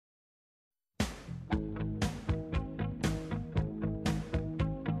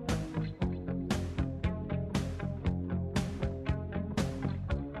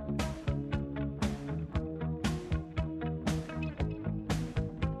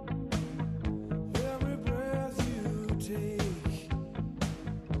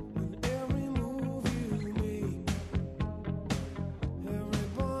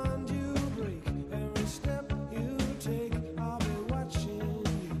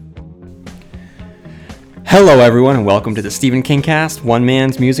Hello, everyone, and welcome to the Stephen King Cast, one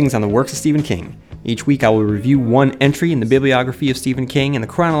man's musings on the works of Stephen King. Each week, I will review one entry in the bibliography of Stephen King in the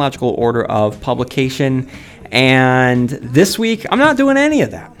chronological order of publication. And this week, I'm not doing any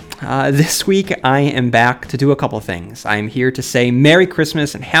of that. This week, I am back to do a couple things. I'm here to say Merry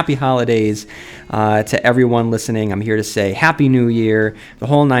Christmas and Happy Holidays to everyone listening. I'm here to say Happy New Year, the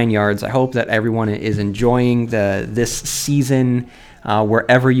whole nine yards. I hope that everyone is enjoying this season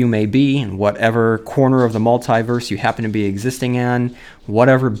wherever you may be, in whatever corner of the multiverse you happen to be existing in,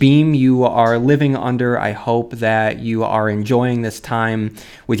 whatever beam you are living under. I hope that you are enjoying this time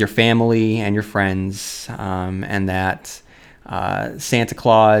with your family and your friends, and that Santa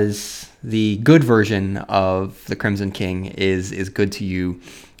Claus, the good version of the Crimson King, is good to you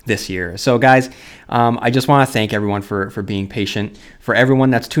this year. So guys, I just want to thank everyone for being patient. For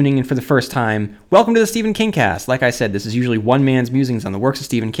everyone that's tuning in for the first time, welcome to the Stephen King Cast. Like I said, this is usually one man's musings on the works of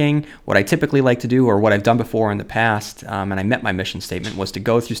Stephen King. What I typically like to do, or what I've done before in the past, and I met my mission statement, was to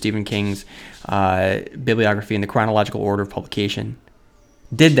go through Stephen King's bibliography in the chronological order of publication.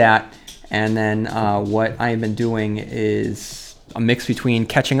 Did that, and then what I have been doing is a mix between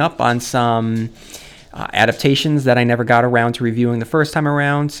catching up on some adaptations that I never got around to reviewing the first time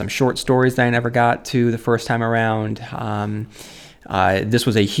around, some short stories that I never got to the first time around. This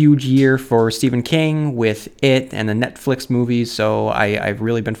was a huge year for Stephen King with It and the Netflix movies, so I've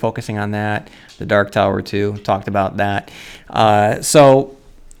really been focusing on that. The Dark Tower, too, talked about that. So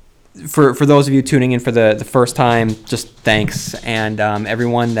for those of you tuning in for the first time, just thanks. And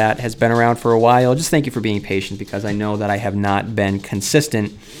everyone that has been around for a while, just thank you for being patient, because I know that I have not been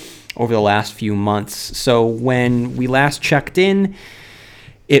consistent over the last few months. So when we last checked in,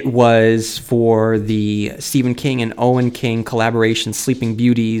 it was for the Stephen King and Owen King collaboration, Sleeping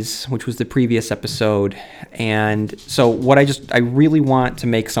Beauties, which was the previous episode. And so what I really want to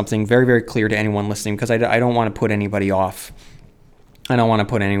make something very, very clear to anyone listening, because I don't want to put anybody off. I don't want to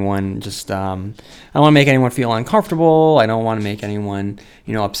put anyone I don't want to make anyone feel uncomfortable. I don't want to make anyone,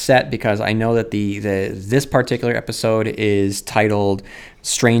 upset, because I know that this particular episode is titled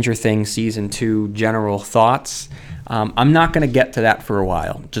Stranger Things Season 2 General Thoughts. I'm not going to get to that for a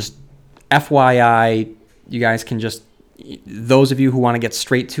while. Just FYI, you guys can those of you who want to get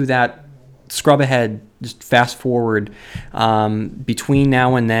straight to that, scrub ahead, just fast forward between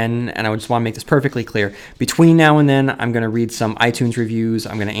now and then. And I just want to make this perfectly clear. Between now and then, I'm going to read some iTunes reviews.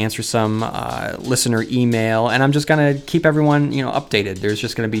 I'm going to answer some listener email, and I'm just going to keep everyone, updated. There's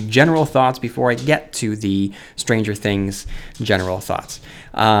just going to be general thoughts before I get to the Stranger Things general thoughts.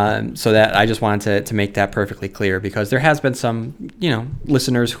 So that I just wanted to make that perfectly clear, because there has been some,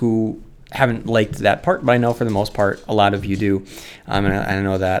 listeners who haven't liked that part, but I know for the most part a lot of you do, and I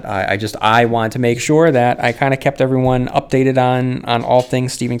know that I wanted to make sure that I kind of kept everyone updated on all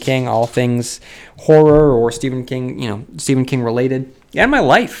things Stephen King, all things horror or Stephen King related, and my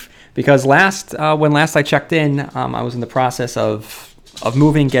life, because when last I checked in, I was in the process of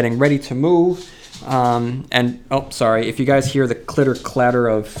moving, getting ready to move, and sorry if you guys hear the clatter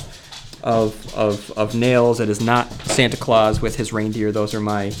of nails. It is not Santa Claus with his reindeer. Those are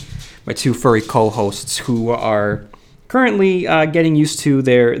my two furry co-hosts who are currently getting used to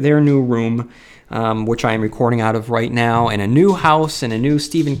their new room, which I am recording out of right now, in a new house, in a new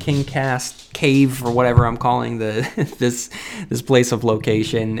Stephen King Cast cave, or whatever I'm calling this place of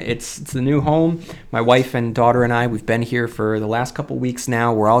location. It's the new home. My wife and daughter and I, we've been here for the last couple weeks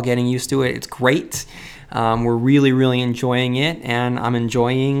now. We're all getting used to it. It's great. We're really, really enjoying it, and I'm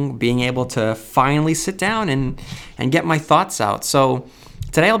enjoying being able to finally sit down and get my thoughts out. So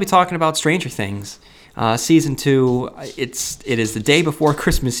today I'll be talking about Stranger Things, Season 2. It is the day before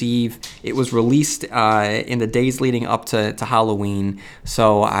Christmas Eve. It was released in the days leading up to Halloween,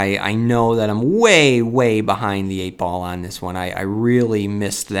 so I know that I'm way, way behind the eight ball on this one. I really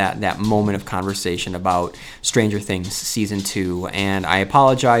missed that moment of conversation about Stranger Things Season 2, and I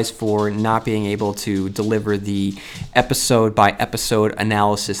apologize for not being able to deliver the episode-by-episode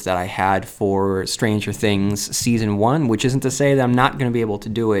analysis that I had for Stranger Things Season 1, which isn't to say that I'm not going to be able to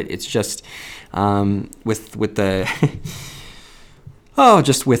do it. It's just with the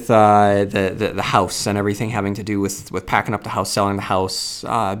the house and everything having to do with packing up the house, selling the house,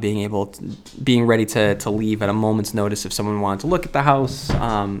 being ready to leave at a moment's notice if someone wanted to look at the house,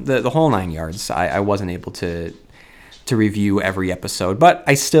 the whole nine yards. I wasn't able to review every episode, but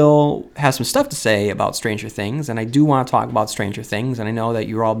I still have some stuff to say about Stranger Things, and I do want to talk about Stranger Things, and I know that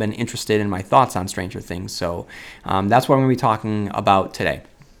you've all been interested in my thoughts on Stranger Things, so that's what I'm going to be talking about today.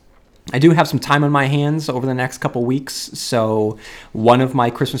 I do have some time on my hands over the next couple weeks, so one of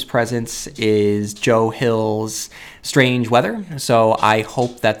my Christmas presents is Joe Hill's Strange Weather. So I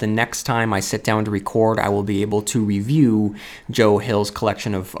hope that the next time I sit down to record, I will be able to review Joe Hill's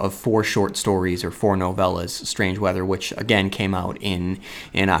collection of 4 short stories or 4 novellas, Strange Weather, which again came out in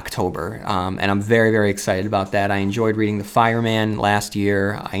October. And I'm very, very excited about that. I enjoyed reading The Fireman last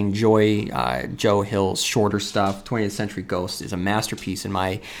year. I enjoy Joe Hill's shorter stuff. 20th Century Ghost is a masterpiece in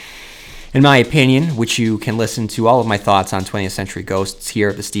my opinion, which you can listen to all of my thoughts on 20th Century Ghosts here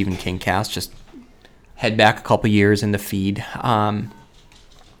at the Stephen King Cast. Just head back a couple years in the feed.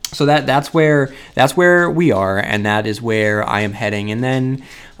 So that's where we are, and that is where I am heading. And then,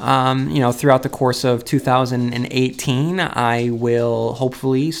 throughout the course of 2018, I will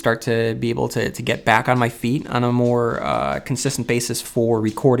hopefully start to be able to get back on my feet on a more consistent basis for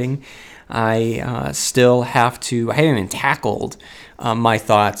recording. I still I haven't even tackled my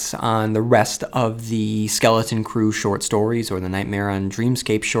thoughts on the rest of the Skeleton Crew short stories, or the Nightmare on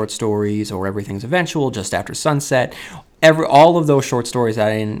Dreamscape short stories, or Everything's Eventual, Just After Sunset. All of those short stories that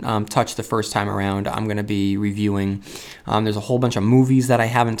I didn't touch the first time around, I'm going to be reviewing. There's a whole bunch of movies that I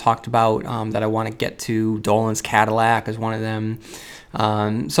haven't talked about that I want to get to. Dolan's Cadillac is one of them.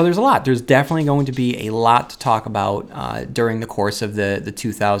 So there's a lot. There's definitely going to be a lot to talk about during the course of the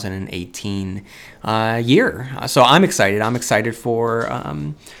 2018 year. So I'm excited. I'm excited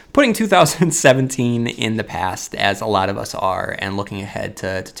for putting 2017 in the past, as a lot of us are, and looking ahead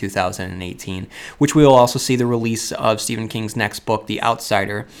to 2018, which we will also see the release of Stephen King's next book, The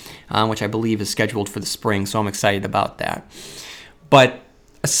Outsider, which I believe is scheduled for the spring. So I'm excited about that. But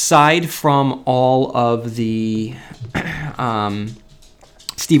aside from all of the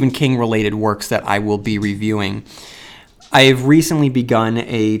Stephen King related works that I will be reviewing, I have recently begun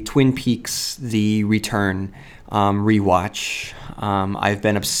a Twin Peaks The Return rewatch. I've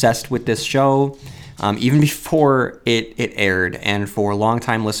been obsessed with this show even before it aired, and for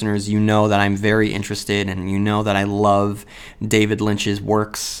longtime listeners, you know that I'm very interested, and you know that I love David Lynch's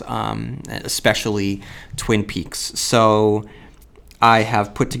works, especially Twin Peaks. So I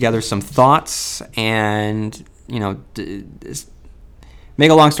have put together some thoughts, and make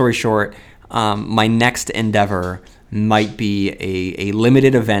a long story short, my next endeavor might be a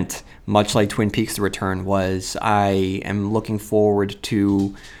limited event, much like Twin Peaks The Return was. I am looking forward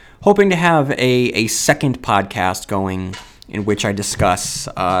to hoping to have a second podcast going in which I discuss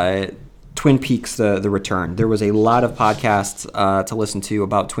Twin Peaks The Return. There was a lot of podcasts to listen to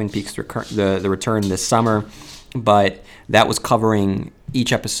about Twin Peaks The Return this summer, but that was covering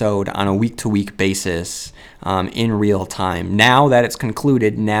each episode on a week-to-week basis in real time. Now that it's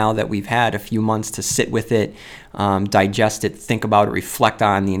concluded, now that we've had a few months to sit with it, digest it, think about it, reflect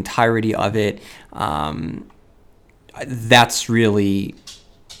on the entirety of it, that's really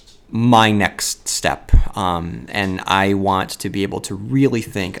my next step. And I want to be able to really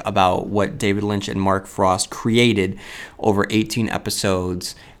think about what David Lynch and Mark Frost created over 18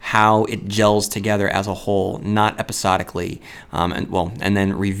 episodes, how it gels together as a whole, not episodically, and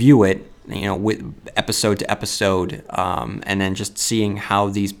then review it, with episode to episode, and then just seeing how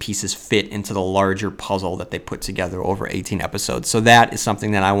these pieces fit into the larger puzzle that they put together over 18 episodes. So that is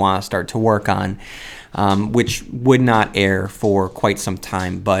something that I want to start to work on, which would not air for quite some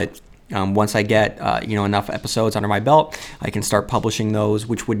time, but once I get enough episodes under my belt, I can start publishing those,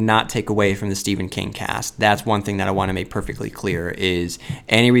 which would not take away from the Stephen King Cast. That's one thing that I want to make perfectly clear, is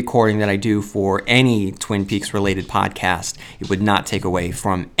any recording that I do for any Twin Peaks related podcast, it would not take away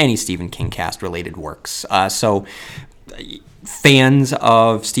from any Stephen King Cast related works. So fans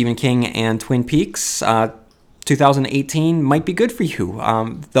of Stephen King and Twin Peaks, 2018 might be good for you.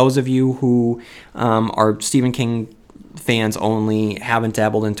 Those of you who are Stephen King fans only, haven't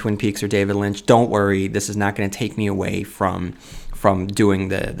dabbled in Twin Peaks or David Lynch, don't worry. This is not going to take me away from doing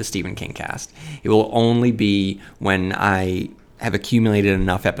the Stephen King Cast. It will only be when I have accumulated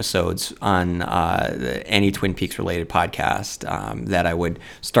enough episodes on any Twin Peaks related podcast that I would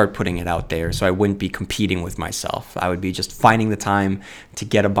start putting it out there. So I wouldn't be competing with myself. I would be just finding the time to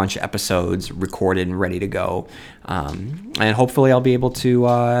get a bunch of episodes recorded and ready to go. And hopefully I'll be able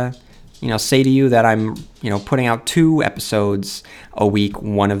to say to you that I'm, putting out 2 episodes a week,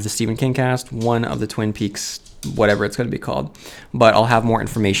 one of the Stephen King Cast, one of the Twin Peaks, whatever it's going to be called. But I'll have more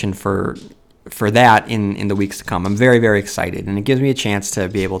information for that in the weeks to come. I'm very, very excited, and it gives me a chance to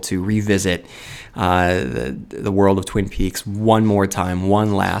be able to revisit the world of Twin Peaks one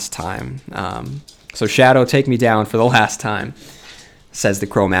last time. So Shadow, take me down for the last time, says the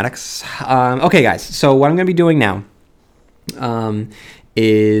Chromatics. Okay, guys, so what I'm going to be doing now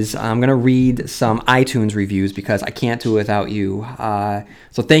is I'm going to read some iTunes reviews because I can't do it without you.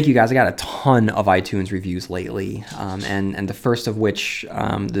 So thank you guys. I got a ton of iTunes reviews lately. And the first of which,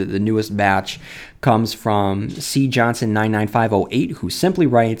 the newest batch, comes from C. Johnson 99508, who simply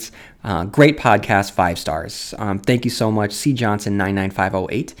writes, great podcast, 5 stars. Thank you so much, C. Johnson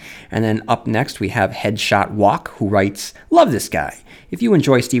 99508. And then up next, we have Headshot Walk, who writes, love this guy. If you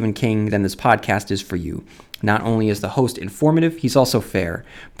enjoy Stephen King, then this podcast is for you. Not only is the host informative, he's also fair.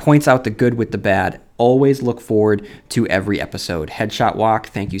 Points out the good with the bad. Always look forward to every episode. Headshot Walk,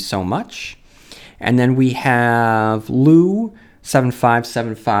 thank you so much. And then we have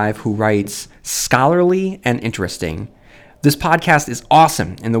Lou7575, who writes, scholarly and interesting. This podcast is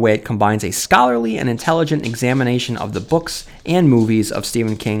awesome in the way it combines a scholarly and intelligent examination of the books and movies of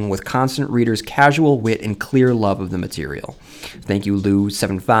Stephen King with constant readers' casual wit and clear love of the material. Thank you,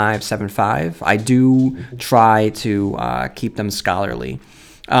 Lou7575. I do try to keep them scholarly.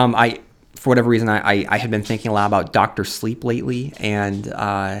 For whatever reason, I had been thinking a lot about Dr. Sleep lately, and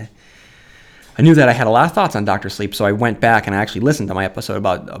I knew that I had a lot of thoughts on Dr. Sleep, so I went back and I actually listened to my episode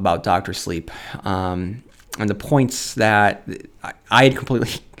about Dr. Sleep. And the points that I had completely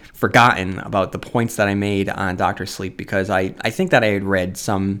forgotten about the points that I made on Dr. Sleep, because I think that I had read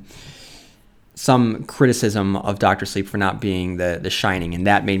some criticism of Dr. Sleep for not being the Shining, and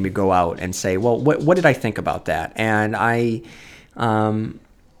that made me go out and say, well, what did I think about that? And I,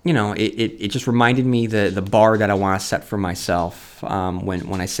 it just reminded me the bar that I want to set for myself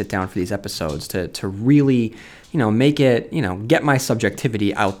when I sit down for these episodes to really, make it, get my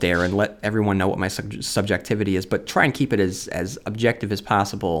subjectivity out there and let everyone know what my subjectivity is, but try and keep it as objective as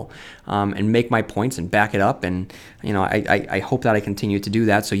possible, and make my points and back it up. And, I hope that I continue to do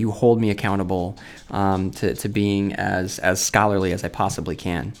that. So you hold me accountable to being as scholarly as I possibly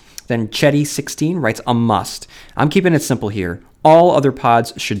can. Then Chetty16 writes, a must. I'm keeping it simple here. All other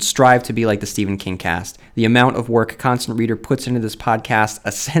pods should strive to be like the Stephen King cast. The amount of work Constant Reader puts into this podcast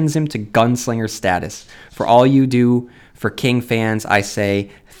ascends him to gunslinger status. For all you do for King fans, I say,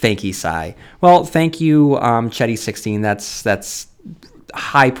 thank you, Cy. Well, thank you, Chetty16. That's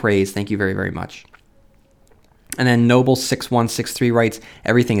high praise. Thank you very, very much. And then Noble6163 writes,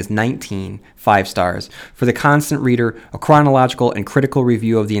 everything is 19, 5 stars. For the Constant Reader, a chronological and critical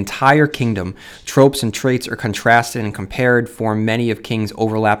review of the entire kingdom. Tropes and traits are contrasted and compared, form many of King's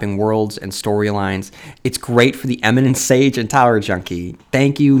overlapping worlds and storylines. It's great for the eminent sage and tower junkie.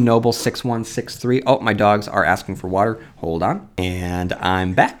 Thank you, Noble6163. Oh, my dogs are asking for water. Hold on. And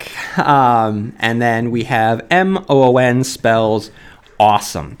I'm back. And then we have MOON spells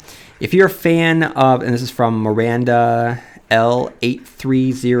awesome. If you're a fan of, and this is from Miranda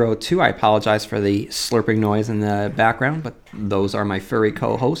L8302, I apologize for the slurping noise in the background, but those are my furry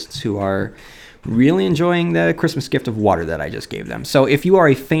co-hosts who are really enjoying the Christmas gift of water that I just gave them. So if you are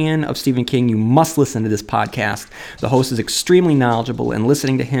a fan of Stephen King, you must listen to this podcast. The host is extremely knowledgeable, and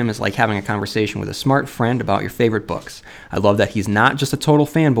listening to him is like having a conversation with a smart friend about your favorite books. I love that he's not just a total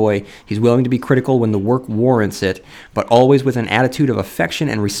fanboy. He's willing to be critical when the work warrants it, but always with an attitude of affection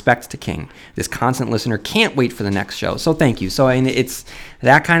and respect to King. This constant listener can't wait for the next show. So thank you. So it's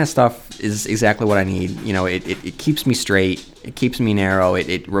that kind of stuff is exactly what I need. It keeps me straight. It keeps me narrow.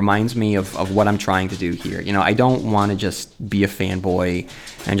 It reminds me of what I'm trying to do here. I don't want to just be a fanboy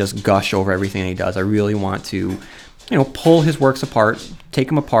and just gush over everything he does. I really want to, pull his works apart, take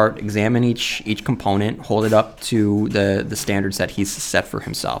them apart, examine each component, hold it up to the standards that he's set for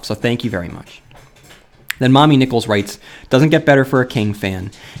himself. So thank you very much. Then Mommy Nichols writes, doesn't get better for a King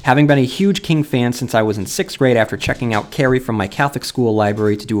fan. Having been a huge King fan since I was in 6th grade after checking out Carrie from my Catholic school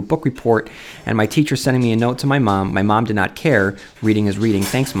library to do a book report, and my teacher sending me a note to my mom did not care. Reading is reading.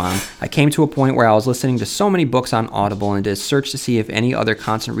 Thanks, Mom. I came to a point where I was listening to so many books on Audible and did a search to see if any other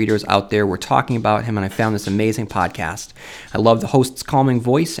Constant Readers out there were talking about him, and I found this amazing podcast. I love the host's calming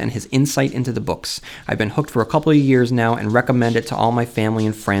voice and his insight into the books. I've been hooked for a couple of years now and recommend it to all my family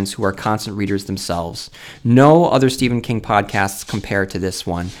and friends who are Constant Readers themselves. No other Stephen King podcasts compare to this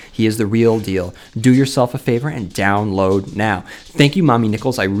one. He is the real deal. Do yourself a favor and download now. Thank you, Mommy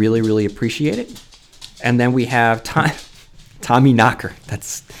Nichols. I really, really appreciate it. And then we have Tommy Knocker.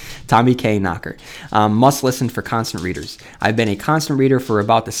 That's Tommy K. Knocker. Must listen for Constant Readers. I've been a Constant Reader for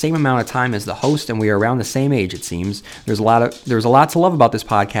about the same amount of time as the host, and we are around the same age, it seems. There's a lot to love about this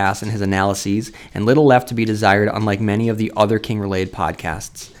podcast and his analyses, and little left to be desired, unlike many of the other King-related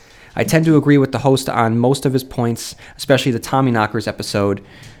podcasts. I tend to agree with the host on most of his points, especially the Tommy Knockers episode.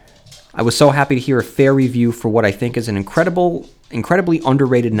 I was so happy to hear a fair review for what I think is an incredibly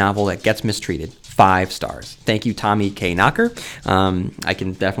underrated novel that gets mistreated. 5 stars. Thank you, Tommy K. Knocker. I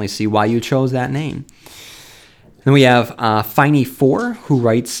can definitely see why you chose that name. Then we have Finey4, who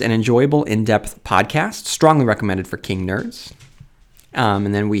writes an enjoyable, in-depth podcast, strongly recommended for King nerds.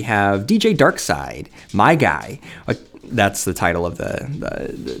 And then we have DJ Darkside, my guy. That's the title of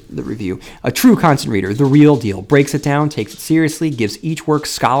the review. A true constant reader, the real deal. Breaks it down, takes it seriously, gives each work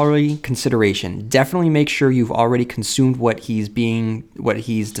scholarly consideration. Definitely make sure you've already consumed what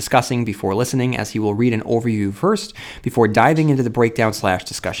he's discussing before listening, as he will read an overview first before diving into the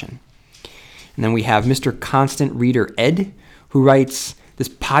breakdown/discussion. And then we have Mr. Constant Reader Ed, who writes, this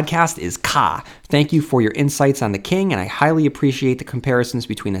podcast is Ka. Thank you for your insights on the King, and I highly appreciate the comparisons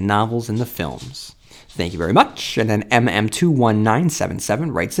between the novels and the films. Thank you very much. And then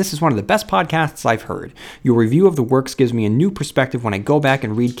MM21977 writes, this is one of the best podcasts I've heard. Your review of the works gives me a new perspective when I go back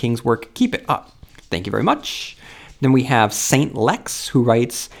and read King's work. Keep it up. Thank you very much. Then we have Saint Lex, who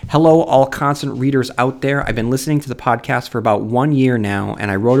writes, hello, all constant readers out there. I've been listening to the podcast for about 1 year now, and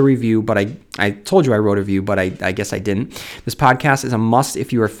I wrote a review, but I told you I wrote a review, but I guess I didn't. This podcast is a must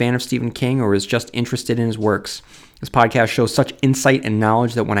if you are a fan of Stephen King or is just interested in his works. This podcast shows such insight and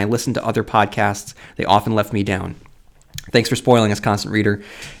knowledge that when I listen to other podcasts, they often left me down. Thanks for spoiling us, Constant Reader.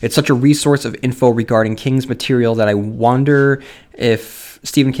 It's such a resource of info regarding King's material that I wonder if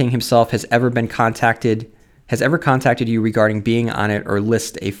Stephen King himself has ever contacted you regarding being on it or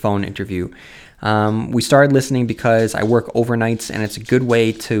list a phone interview. We started listening because I work overnights, and it's a good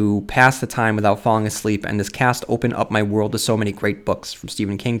way to pass the time without falling asleep, and this cast opened up my world to so many great books, from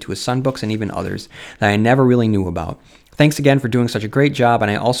Stephen King to his son books and even others that I never really knew about. Thanks again for doing such a great job,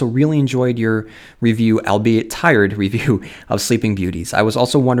 and I also really enjoyed your review, albeit tired review, of Sleeping Beauties. I was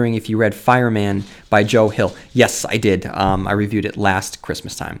also wondering if you read Fireman by Joe Hill. Yes, I did. I reviewed it last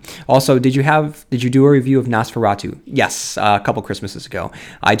Christmas time. Also, did you do a review of Nosferatu? Yes, a couple Christmases ago.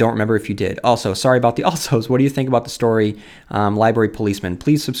 I don't remember if you did. Also, sorry about the alsos. What do you think about the story, Library Policeman?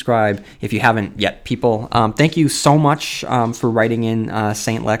 Please subscribe if you haven't yet, people. Thank you so much for writing in,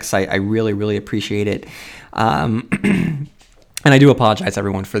 Saint Lex. I really, really appreciate it. And I do apologize,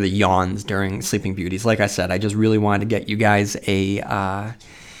 everyone, for the yawns during Sleeping Beauties. Like I said, I just really wanted to get you guys an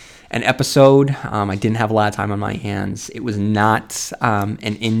episode. I didn't have a lot of time on my hands. It was not an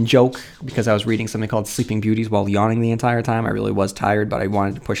in-joke because I was reading something called Sleeping Beauties while yawning the entire time. I really was tired, but I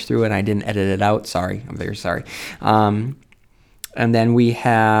wanted to push through it, and I didn't edit it out. Sorry. I'm very sorry. And then we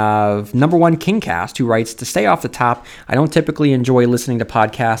have Number One Kingcast, who writes, to stay off the top, I don't typically enjoy listening to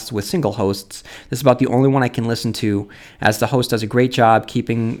podcasts with single hosts. This is about the only one I can listen to, as the host does a great job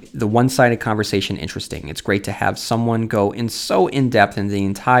keeping the one-sided conversation interesting. It's great to have someone go so in-depth in the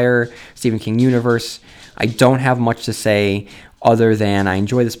entire Stephen King universe. I don't have much to say other than I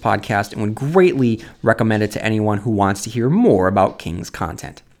enjoy this podcast and would greatly recommend it to anyone who wants to hear more about King's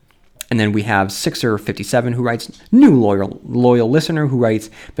content. And then we have Sixer57, who writes, new loyal listener, who writes,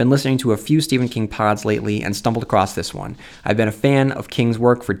 been listening to a few Stephen King pods lately and stumbled across this one. I've been a fan of King's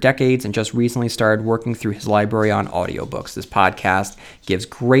work for decades and just recently started working through his library on audiobooks. This podcast gives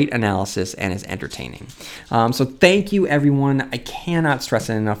great analysis and is entertaining. So thank you, everyone. I cannot stress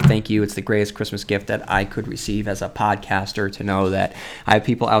it enough. Thank you. It's the greatest Christmas gift that I could receive as a podcaster, to know that I have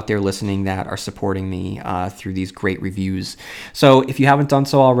people out there listening that are supporting me through these great reviews. So if you haven't done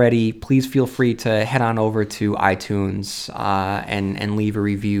so already, please feel free to head on over to iTunes and leave a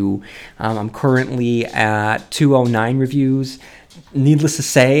review. I'm currently at 209 reviews. Needless to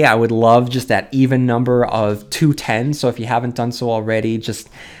say, I would love just that even number of 210. So if you haven't done so already, just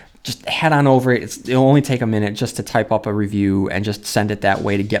head on over. It'll only take a minute just to type up a review and just send it that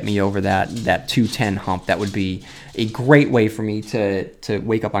way to get me over that 210 hump. That would be a great way for me to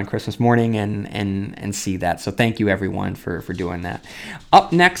wake up on Christmas morning and see that. So thank you, everyone, for doing that.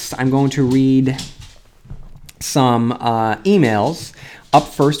 Up next, I'm going to read some emails. Up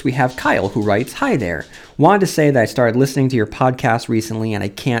first, we have Kyle, who writes, hi there. Wanted to say that I started listening to your podcast recently and I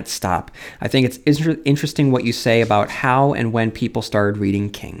can't stop. I think it's interesting what you say about how and when people started reading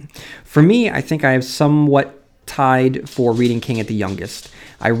King. For me, I think I have somewhat tied for reading King at the youngest.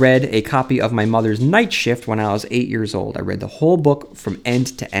 I read a copy of my mother's Night Shift when I was 8 years old. I read the whole book from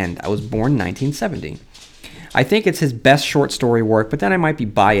end to end. I was born in 1970. I think it's his best short story work, but then I might be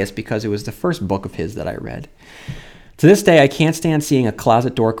biased because it was the first book of his that I read. To this day, I can't stand seeing a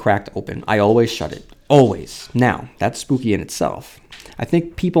closet door cracked open. I always shut it. Always. Now, that's spooky in itself. I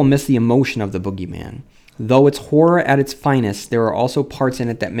think people miss the emotion of the boogeyman. Though it's horror at its finest, there are also parts in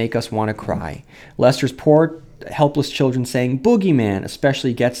it that make us want to cry. Lester's poor, helpless children saying boogeyman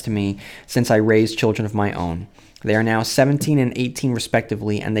especially gets to me, since I raised children of my own. They are now 17 and 18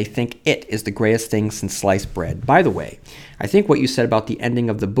 respectively, and they think it is the greatest thing since sliced bread. By the way, I think what you said about the ending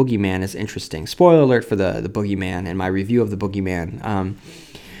of The Boogeyman is interesting. Spoiler alert for the Boogeyman and my review of The Boogeyman.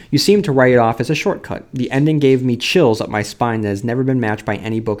 You seem to write it off as a shortcut. The ending gave me chills up my spine that has never been matched by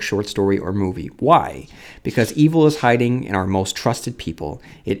any book, short story, or movie. Why? Because evil is hiding in our most trusted people.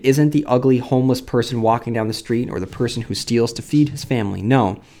 It isn't the ugly, homeless person walking down the street or the person who steals to feed his family.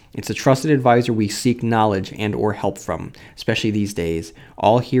 No, it's a trusted advisor we seek knowledge and or help from, especially these days.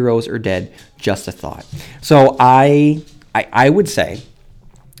 All heroes are dead, just a thought. So I would say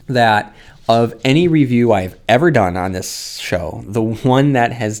that of any review I've ever done on this show, the one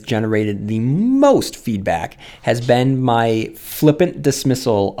that has generated the most feedback has been my flippant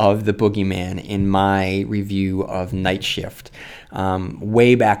dismissal of the Boogeyman in my review of Night Shift,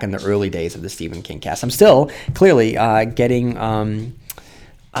 way back in the early days of the Stephen King cast. I'm still clearly getting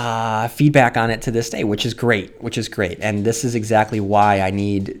feedback on it to this day, which is great. And this is exactly why I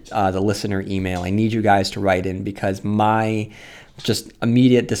need the listener email. I need you guys to write in, because my just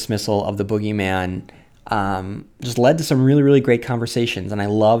immediate dismissal of the Boogeyman just led to some really, really great conversations. And I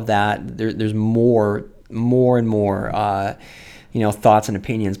love that there's more and more, thoughts and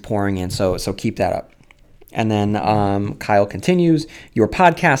opinions pouring in. So keep that up. And then Kyle continues, your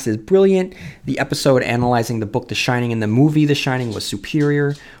podcast is brilliant. The episode analyzing the book The Shining and the movie The Shining was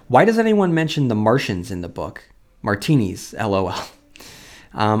superior. Why does anyone mention the Martians in the book? Martinis, LOL.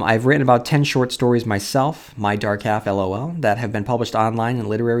 I've written about 10 short stories myself, My Dark Half, LOL, that have been published online in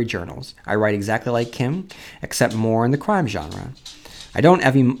literary journals. I write exactly like Kim, except more in the crime genre. I don't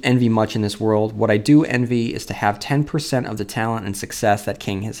envy much in this world. What I do envy is to have 10% of the talent and success that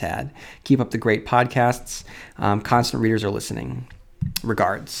King has had. Keep up the great podcasts. Constant readers are listening.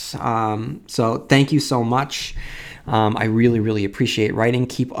 Regards. So thank you so much. I really, really appreciate writing.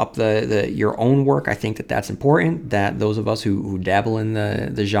 Keep up your own work. I think that's important, that those of us who dabble in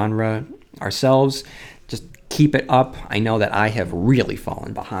the genre ourselves, just keep it up. I know that I have really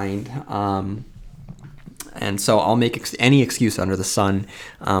fallen behind. And so I'll make any excuse under the sun,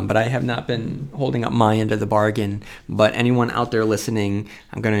 but I have not been holding up my end of the bargain. But anyone out there listening,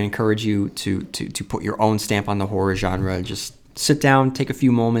 I'm going to encourage you to put your own stamp on the horror genre. Just sit down, take a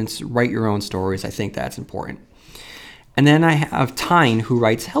few moments, write your own stories. I think that's important. And then I have Tyne, who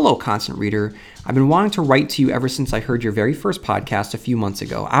writes, hello, Constant Reader. I've been wanting to write to you ever since I heard your very first podcast a few months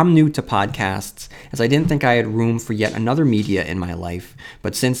ago. I'm new to podcasts, as I didn't think I had room for yet another media in my life.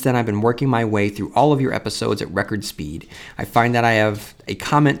 But since then, I've been working my way through all of your episodes at record speed. I find that I have a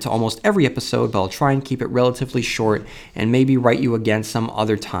comment to almost every episode, but I'll try and keep it relatively short and maybe write you again some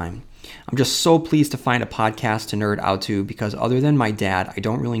other time. I'm just so pleased to find a podcast to nerd out to, because other than my dad, I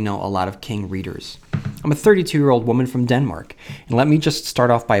don't really know a lot of King readers. I'm a 32-year-old woman from Denmark, and let me just start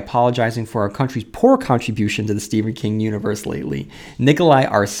off by apologizing for our country's poor contribution to the Stephen King universe lately. Nikolaj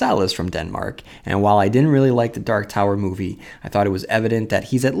Arcel is from Denmark, and while I didn't really like the Dark Tower movie, I thought it was evident that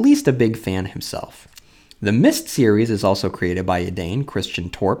he's at least a big fan himself. The Mist series is also created by a Dane, Christian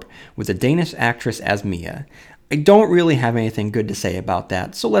Torp, with a Danish actress as Mia. I don't really have anything good to say about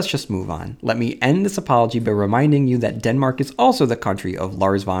that, so let's just move on. Let me end this apology by reminding you that Denmark is also the country of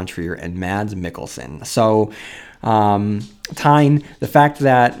Lars von Trier and Mads Mikkelsen. So, Tyne, the fact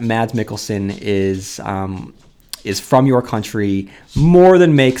that Mads Mikkelsen is from your country more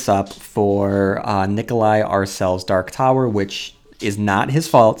than makes up for Nikolaj Arcel's Dark Tower, which is not his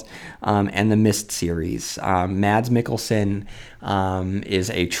fault, and the Mist series. Mads Mikkelsen is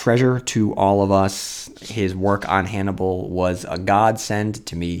a treasure to all of us. His work on Hannibal was a godsend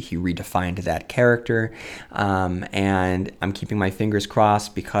to me. He redefined that character, and I'm keeping my fingers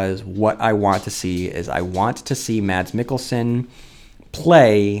crossed, because what I want to see is Mads Mikkelsen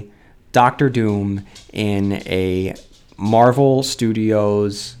play Doctor Doom in a Marvel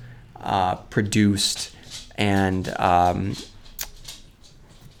Studios produced and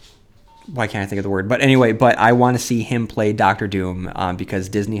why can't I think of the word? But anyway, I want to see him play Doctor Doom because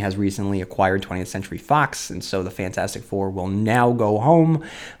Disney has recently acquired 20th Century Fox, and so the Fantastic Four will now go home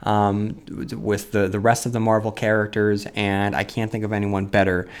with the rest of the Marvel characters, and I can't think of anyone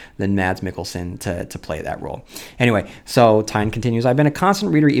better than Mads Mikkelsen to play that role. Anyway, so Tyne continues, I've been a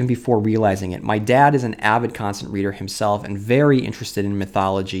constant reader even before realizing it. My dad is an avid constant reader himself and very interested in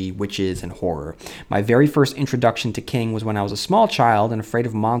mythology, witches, and horror. My very first introduction to King was when I was a small child and afraid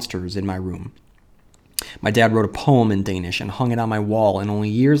of monsters in my room. My dad wrote a poem in Danish and hung it on my wall, and only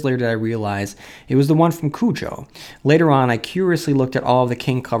years later did I realize it was the one from Cujo. Later on, I curiously looked at all of the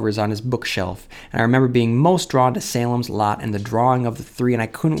King covers on his bookshelf, and I remember being most drawn to Salem's Lot and the drawing of the three, and I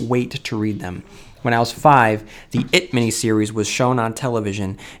couldn't wait to read them. When I was 5, the It miniseries was shown on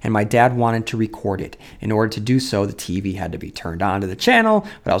television, and my dad wanted to record it. In order to do so, the TV had to be turned on to the channel,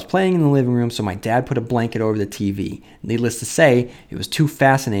 but I was playing in the living room, so my dad put a blanket over the TV. Needless to say, it was too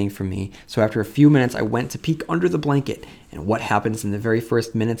fascinating for me, so after a few minutes, I went to peek under the blanket. And what happens in the very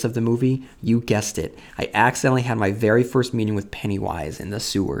first minutes of the movie? You guessed it. I accidentally had my very first meeting with Pennywise in the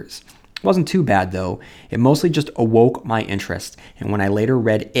sewers. It wasn't too bad, though. It mostly just awoke my interest, and when I later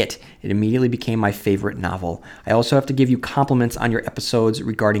read it immediately became my favorite novel. I also have to give you compliments on your episodes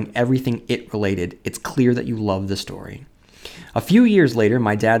regarding everything It related. It's clear that you love the story. A few years later,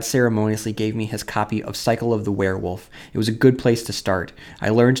 my dad ceremoniously gave me his copy of Cycle of the Werewolf. It was a good place to start. I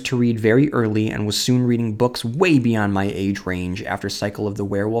learned to read very early and was soon reading books way beyond my age range. After Cycle of the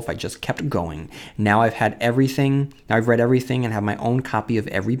Werewolf, I just kept going. Now I've read everything and have my own copy of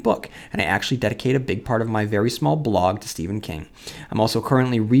every book, and I actually dedicate a big part of my very small blog to Stephen King. I'm also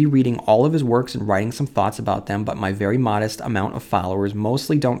currently rereading all of his works and writing some thoughts about them, but my very modest amount of followers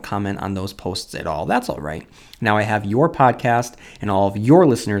mostly don't comment on those posts at all. That's all right. Now I have your podcast and all of your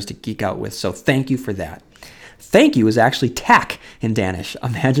listeners to geek out with, so thank you for that. Thank you is actually tak in Danish.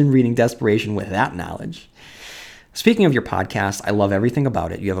 Imagine reading Desperation with that knowledge. Speaking of your podcast, I love everything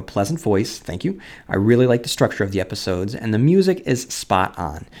about it. You have a pleasant voice, thank you. I really like the structure of the episodes, and the music is spot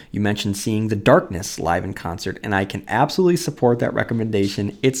on. You mentioned seeing The Darkness live in concert, and I can absolutely support that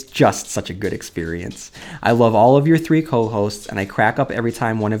recommendation. It's just such a good experience. I love all of your 3 co-hosts, and I crack up every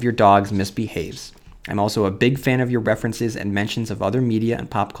time one of your dogs misbehaves. I'm also a big fan of your references and mentions of other media and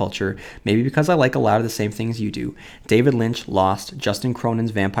pop culture, maybe because I like a lot of the same things you do. David Lynch, Lost, Justin Cronin's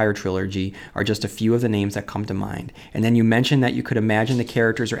Vampire Trilogy are just a few of the names that come to mind. And then you mentioned that you could imagine the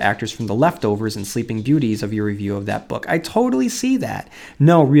characters or actors from The Leftovers and Sleeping Beauties of your review of that book. I totally see that.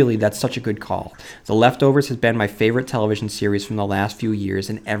 No, really, that's such a good call. The Leftovers has been my favorite television series from the last few years,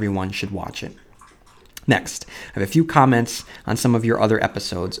 and everyone should watch it. Next, I have a few comments on some of your other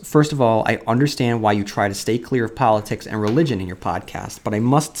episodes. First of all, I understand why you try to stay clear of politics and religion in your podcast, but I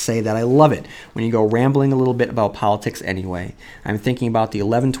must say that I love it when you go rambling a little bit about politics anyway. I'm thinking about the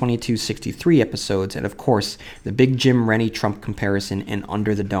 11/22/63 episodes and, of course, the big Jim Rennie-Trump comparison in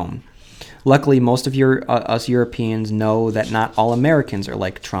Under the Dome. Luckily, most of us Europeans know that not all Americans are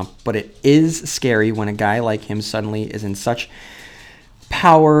like Trump, but it is scary when a guy like him suddenly is in such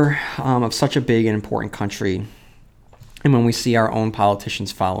power of such a big and important country, and when we see our own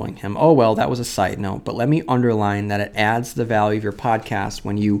politicians following him. Oh well, that was a side note, but let me underline that it adds to the value of your podcast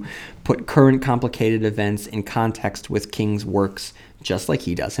when you put current complicated events in context with King's works, just like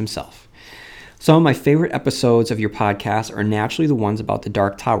he does himself. Some of my favorite episodes of your podcast are naturally the ones about the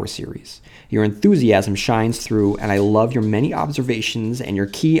Dark Tower series. Your enthusiasm shines through, and I love your many observations and your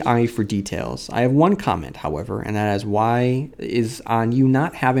keen eye for details. I have one comment, however, and that is on you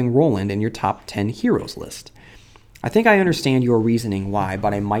not having Roland in your top 10 heroes list. I think I understand your reasoning why,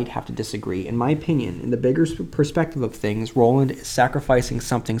 but I might have to disagree. In my opinion, in the bigger perspective of things, Roland is sacrificing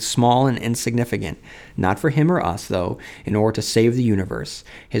something small and insignificant, not for him or us, though, in order to save the universe.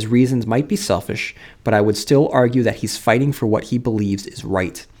 His reasons might be selfish, but I would still argue that he's fighting for what he believes is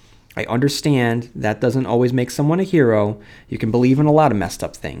right. I understand that doesn't always make someone a hero. You can believe in a lot of messed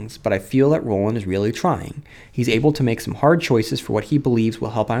up things, but I feel that Roland is really trying. He's able to make some hard choices for what he believes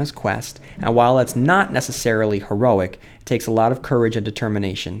will help on his quest, and while that's not necessarily heroic, it takes a lot of courage and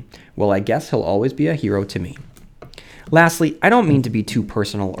determination. Well, I guess he'll always be a hero to me. Lastly, I don't mean to be too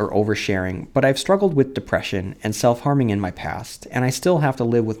personal or oversharing, but I've struggled with depression and self-harming in my past, and I still have to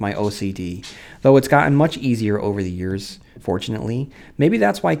live with my OCD, though it's gotten much easier over the years, fortunately. Maybe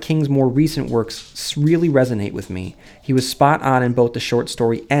that's why King's more recent works really resonate with me. He was spot on in both the short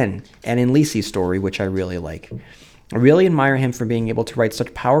story N and in Lisey's story, which I really like. I really admire him for being able to write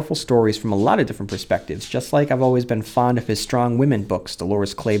such powerful stories from a lot of different perspectives, just like I've always been fond of his strong women books,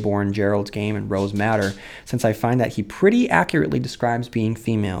 Dolores Claiborne, Gerald's Game, and Rose Madder, since I find that he pretty accurately describes being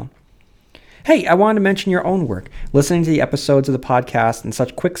female. Hey, I wanted to mention your own work. Listening to the episodes of the podcast in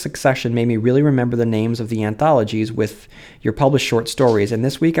such quick succession made me really remember the names of the anthologies with your published short stories, and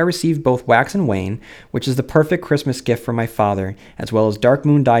this week I received both Wax and Wane, which is the perfect Christmas gift for my father, as well as Dark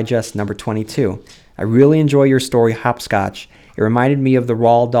Moon Digest number 22. I really enjoy your story, Hopscotch. It reminded me of the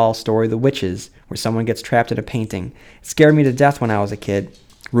Roald Dahl story, The Witches, where someone gets trapped in a painting. It scared me to death when I was a kid.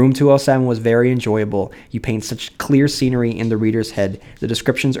 Room 207 was very enjoyable. You paint such clear scenery in the reader's head. The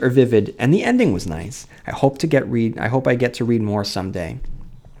descriptions are vivid, and the ending was nice. I hope I get to read more someday.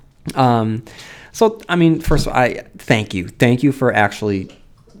 First of all, thank you. Thank you for actually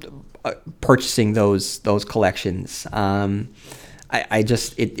purchasing those collections.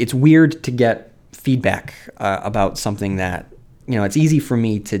 It's weird to get feedback about something that, it's easy for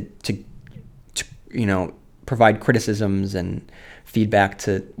me to provide criticisms and feedback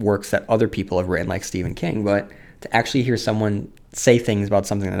to works that other people have written, like Stephen King, but to actually hear someone say things about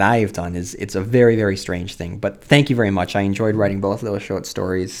something that I have done it's a very, very strange thing. But thank you very much. I enjoyed writing both of those short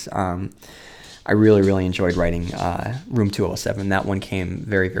stories. I really, really enjoyed writing Room 207. That one came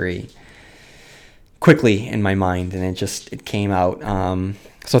very, very quickly in my mind, and it came out.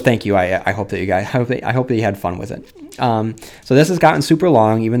 So thank you. I hope that you guys, I hope that you had fun with it. So this has gotten super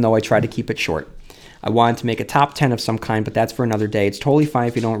long, even though I tried to keep it short. I wanted to make a top 10 of some kind, but that's for another day. It's totally fine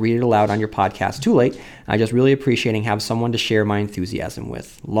if you don't read it aloud on your podcast too late. I just really appreciating having someone to share my enthusiasm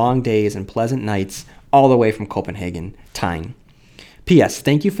with. Long days and pleasant nights all the way from Copenhagen. Tyne. P.S.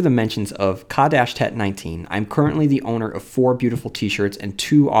 Thank you for the mentions of Ka-Tet19. I'm currently the owner of 4 beautiful t-shirts and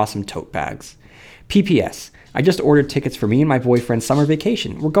 2 awesome tote bags. P.P.S. I just ordered tickets for me and my boyfriend's summer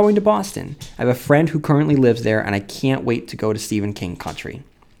vacation. We're going to Boston. I have a friend who currently lives there, and I can't wait to go to Stephen King country.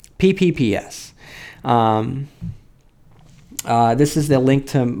 P.P.P.S. This is the link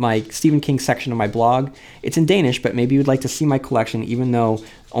to my Stephen King section of my blog. It's in Danish, but maybe you'd like to see my collection, even though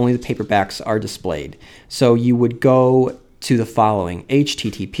only the paperbacks are displayed. So you would go to the following: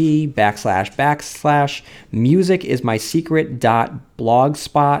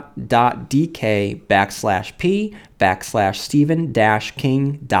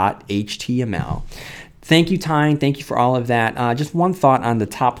 Thank you, Tyne. Thank you for all of that. Just one thought on the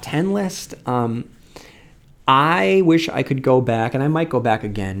top 10 list. I wish I could go back, and I might go back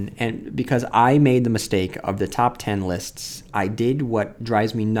again, and because I made the mistake of the top 10 lists. I did what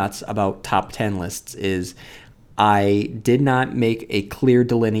drives me nuts about top 10 lists is I did not make a clear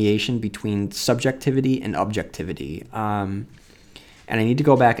delineation between subjectivity and objectivity. And I need to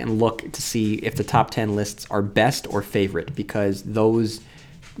go back and look to see if the top 10 lists are best or favorite, because those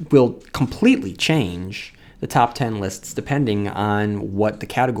will completely change the top 10 lists depending on what the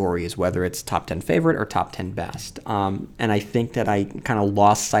category is, whether it's top 10 favorite or top 10 best. And I think that I kind of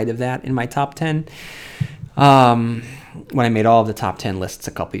lost sight of that in my top 10 when I made all of the top 10 lists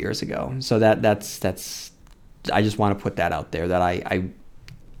a couple years ago. So that's I just want to put that out there, that I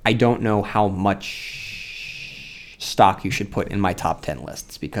don't know how much stock you should put in my top 10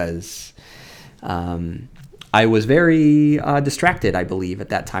 lists, because I was very distracted, I believe, at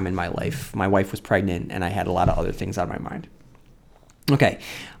that time in my life. My wife was pregnant, and I had a lot of other things on my mind. Okay,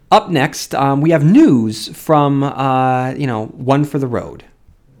 up next, we have news from, One for the Road.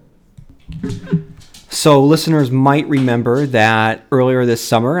 So listeners might remember that earlier this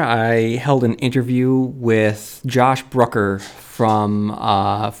summer, I held an interview with Josh Brucker from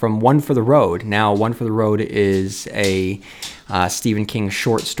One for the Road. Now, One for the Road is a Stephen King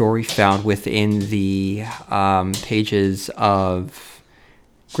short story found within the pages of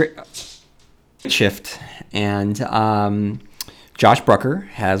Great Shift, and Josh Brucker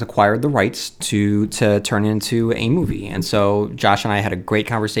has acquired the rights to turn into a movie. And so Josh and I had a great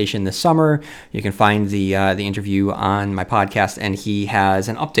conversation this summer. You can find the interview on my podcast, and he has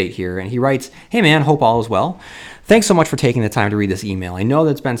an update here. And he writes, "Hey man, hope all is well. Thanks so much for taking the time to read this email. I know that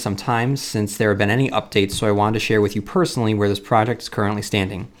it's been some time since there have been any updates, so I wanted to share with you personally where this project is currently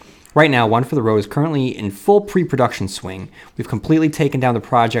standing. Right now, One for the Road is currently in full pre-production swing. We've completely taken down the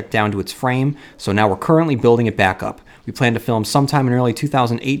project down to its frame, so now we're currently building it back up. We plan to film sometime in early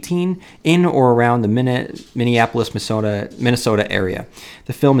 2018 in or around the Minneapolis, Minnesota area.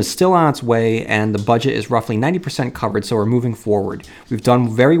 The film is still on its way, and the budget is roughly 90% covered, so we're moving forward. We've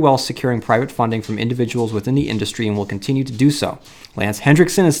done very well securing private funding from individuals within the industry and will continue to do so. Lance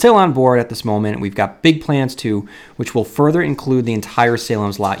Hendrickson is still on board at this moment. We've got big plans too, which will further include the entire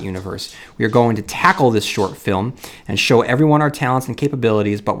Salem's Lot universe. We are going to tackle this short film and show everyone our talents and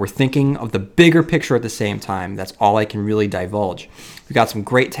capabilities, but we're thinking of the bigger picture at the same time. That's all I can really divulge. We've got some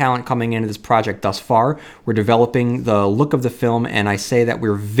great talent coming into this project thus far. We're developing the look of the film, and I say that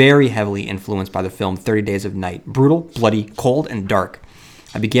we're very heavily influenced by the film 30 Days of Night. Brutal, bloody, cold, and dark.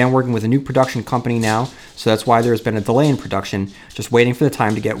 I began working with a new production company now, so that's why there's been a delay in production, just waiting for the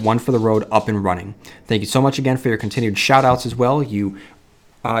time to get One for the Road up and running. Thank you so much again for your continued shout-outs as well. Your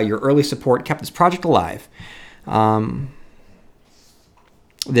early support kept this project alive.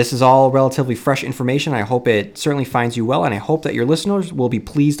 This is all relatively fresh information. I hope it certainly finds you well, and I hope that your listeners will be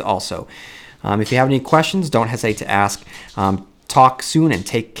pleased also. If you have any questions, don't hesitate to ask. Talk soon and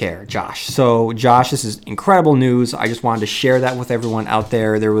take care, Josh." So, Josh, this is incredible news. I just wanted to share that with everyone out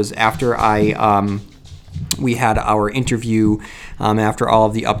there. There was, after I we had our interview after all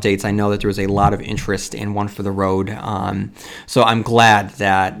of the updates. I know that there was a lot of interest in One for the Road, so I'm glad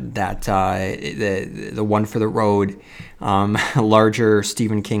that the One for the Road larger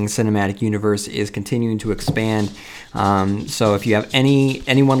Stephen King cinematic universe is continuing to expand. So if you have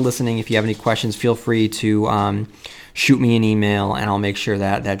anyone listening, if you have any questions, feel free to shoot me an email, and I'll make sure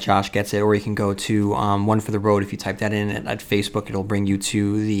that Josh gets it. Or you can go to One for the Road. If you type that in at Facebook, it'll bring you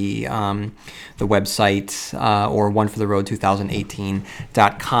to the website, or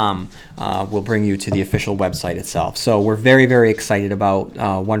onefortheroad2018.com will bring you to the official website itself. So we're very, very excited about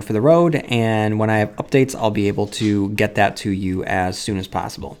One for the Road, and when I have updates, I'll be able to get that to you as soon as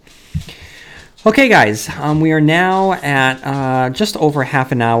possible. Okay, guys, we are now at just over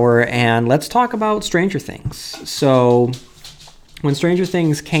half an hour, and let's talk about Stranger Things. So, when Stranger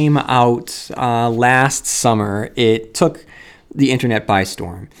Things came out last summer, it took the internet by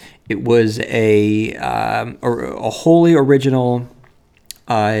storm. It was a wholly original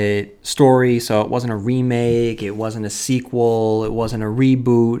story, so it wasn't a remake, it wasn't a sequel, it wasn't a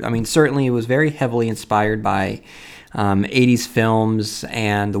reboot. I mean, certainly it was very heavily inspired by 80s films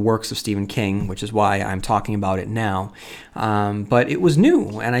and the works of Stephen King, which is why I'm talking about it now. But it was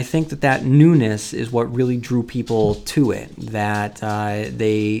new, and I think that newness is what really drew people to it. That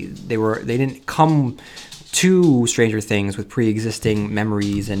they didn't come to Stranger Things with pre-existing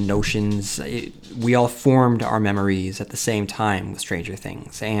memories and notions. We all formed our memories at the same time with Stranger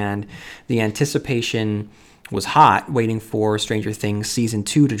Things, and the anticipation was hot, waiting for Stranger Things Season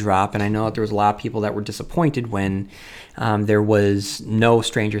 2 to drop, and I know that there was a lot of people that were disappointed when there was no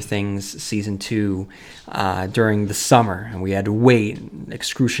Stranger Things Season 2 during the summer, and we had to wait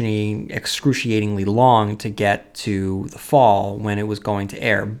excruciatingly long to get to the fall when it was going to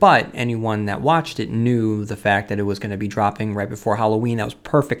air. But anyone that watched it knew the fact that it was going to be dropping right before Halloween. That was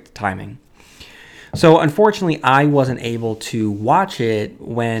perfect timing. So unfortunately, I wasn't able to watch it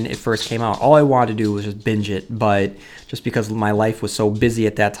when it first came out. All I wanted to do was just binge it, but just because my life was so busy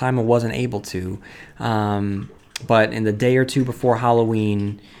at that time, I wasn't able to. But in the day or two before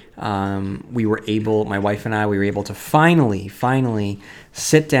Halloween, my wife and I were able to finally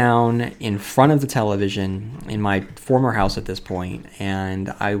sit down in front of the television in my former house at this point,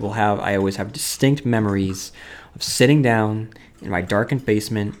 and I always have distinct memories of sitting down in my darkened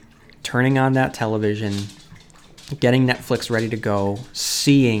basement, turning on that television, getting Netflix ready to go,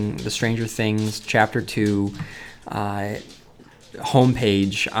 seeing the Stranger Things Chapter 2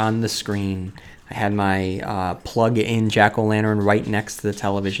 homepage on the screen. I had my plug-in jack-o'-lantern right next to the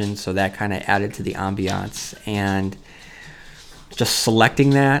television, so that kind of added to the ambiance. And just selecting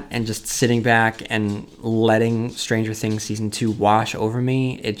that and just sitting back and letting Stranger Things Season 2 wash over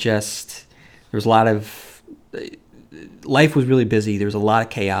me, there was a lot of... Life was really busy. There was a lot of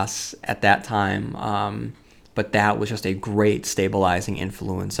chaos at that time, but that was just a great stabilizing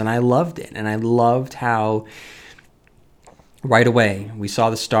influence, and I loved it. And I loved how right away we saw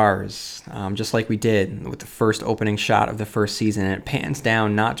the stars, just like we did with the first opening shot of the first season, and it pans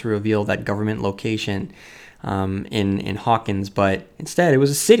down not to reveal that government location in Hawkins, but instead it was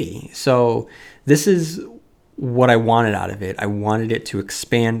a city. So this is what I wanted out of it. I wanted it to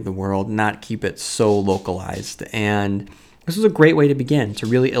expand the world, not keep it so localized. And this was a great way to begin, to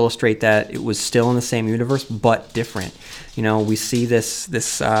really illustrate that it was still in the same universe, but different. You know, we see this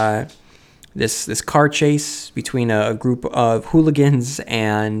car chase between a group of hooligans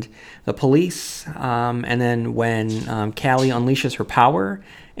and the police. And then when Callie unleashes her power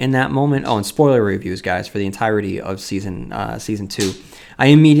in that moment, and spoiler reviews, guys, for the entirety of season 2, I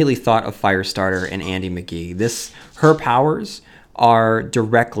immediately thought of Firestarter and Andy McGee. Her powers are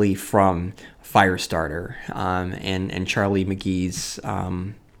directly from Firestarter and Charlie McGee's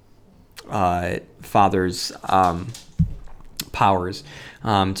father's powers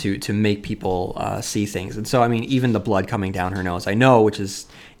to make people see things. And so, I mean, even the blood coming down her nose, I know, which is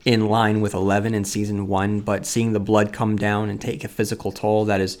in line with 11 in season 1, but seeing the blood come down and take a physical toll,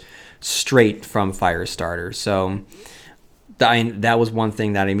 that is straight from Firestarter. So that was one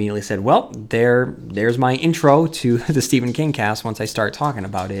thing that I immediately said, well, there's my intro to the Stephen King cast. Once I start talking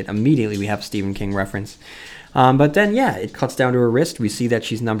about it, immediately we have a Stephen King reference. But then, yeah, it cuts down to her wrist. We see that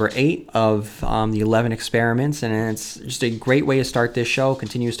she's number 8 of the 11 experiments, and it's just a great way to start this show.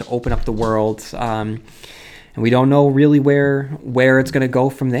 Continues to open up the world, and we don't know really where it's going to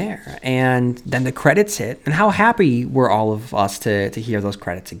go from there. And then the credits hit, and how happy were all of us to hear those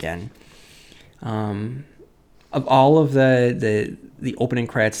credits again. Of all of the opening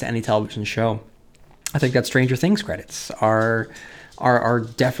credits to any television show, I think that Stranger Things credits are are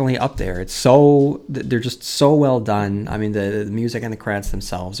definitely up there. They're just so well done. I mean, the music and the credits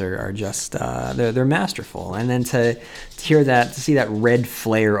themselves are just they're masterful. And then to hear that, to see that red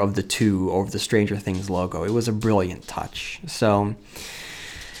flare of the 2 over the Stranger Things logo, it was a brilliant touch. So,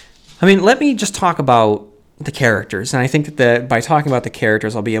 I mean, let me just talk about the characters. And I think that by talking about the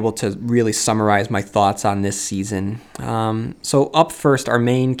characters, I'll be able to really summarize my thoughts on this season. So up first, our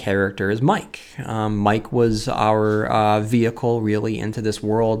main character is Mike. Mike was our vehicle really into this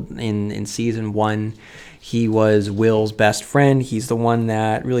world in season 1. He was Will's best friend. He's the one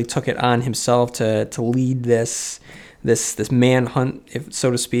that really took it on himself to lead this manhunt, if so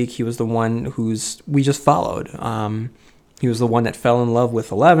to speak. He was the one we just followed. He was the one that fell in love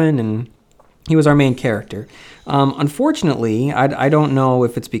with Eleven, and he was our main character. Unfortunately, I don't know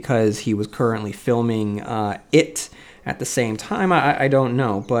if it's because he was currently filming It at the same time. I don't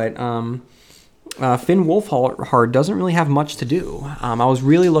know. But Finn Wolfhard doesn't really have much to do. I was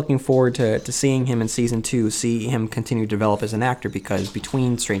really looking forward to seeing him in Season 2, see him continue to develop as an actor, because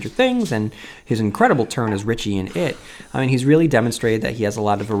between Stranger Things and his incredible turn as Richie in It, I mean, he's really demonstrated that he has a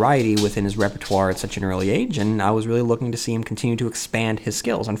lot of variety within his repertoire at such an early age, and I was really looking to see him continue to expand his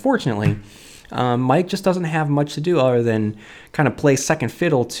skills. Unfortunately, Mike just doesn't have much to do other than kind of play second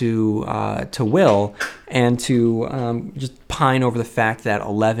fiddle to Will, and to just pine over the fact that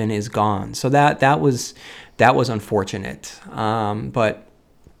Eleven is gone. So that was unfortunate. But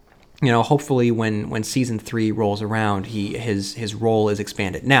hopefully when season 3 rolls around, his role is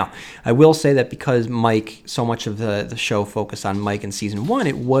expanded. Now, I will say that because so much of the show focused on Mike in season 1,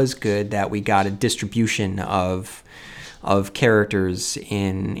 it was good that we got a distribution of characters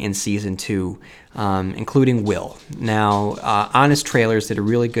in season 2, including Will. Now, Honest Trailers did a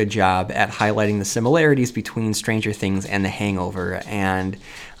really good job at highlighting the similarities between Stranger Things and The Hangover, and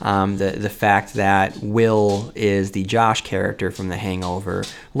the fact that Will is the Josh character from The Hangover,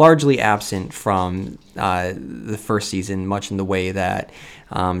 largely absent from the first season, much in the way that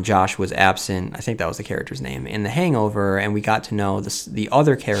Josh was absent, I think that was the character's name, in The Hangover, and we got to know the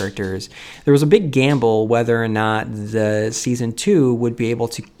other characters. There was a big gamble whether or not the season 2 would be able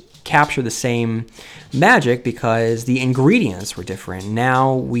to capture the same magic, because the ingredients were different.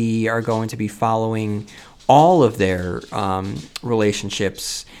 Now we are going to be following all of their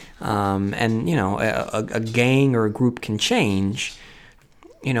relationships, and a gang or a group can change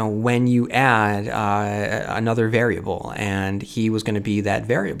when you add another variable, and he was going to be that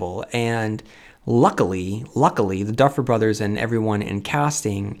variable. And luckily, the Duffer Brothers and everyone in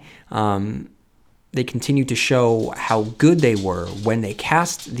casting, they continued to show how good they were when they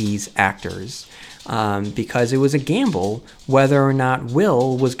cast these actors, because it was a gamble whether or not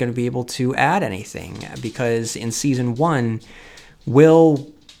Will was going to be able to add anything. Because in season 1,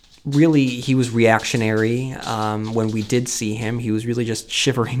 Will, really, he was reactionary. When we did see him, he was really just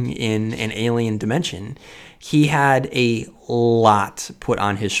shivering in an alien dimension. He had a lot put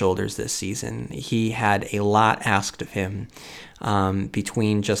on his shoulders this season. He had a lot asked of him,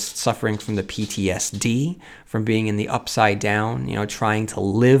 between just suffering from the PTSD, from being in the Upside Down, trying to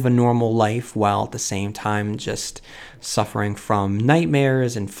live a normal life while at the same time just suffering from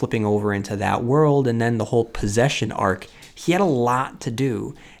nightmares and flipping over into that world, and then the whole possession arc. He had a lot to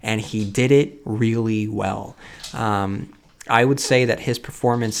do, and he did it really well. I would say that his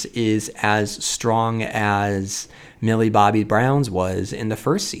performance is as strong as Millie Bobby Brown's was in the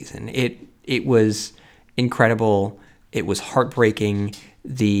first season. It was incredible. It was heartbreaking.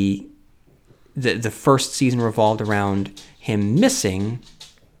 The first season revolved around him missing,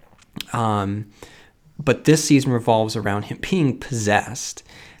 but this season revolves around him being possessed,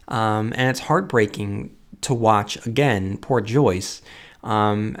 and it's heartbreaking to watch, again, poor Joyce,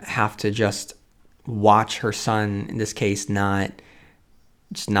 have to just watch her son, in this case, not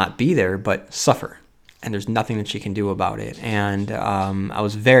be there, but suffer. And there's nothing that she can do about it. And I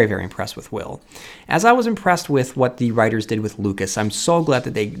was very, very impressed with Will. As I was impressed with what the writers did with Lucas, I'm so glad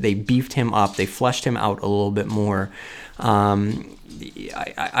that they beefed him up. They fleshed him out a little bit more. I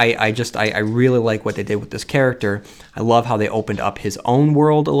really like what they did with this character. I love how they opened up his own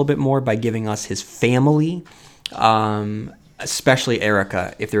world a little bit more by giving us his family, especially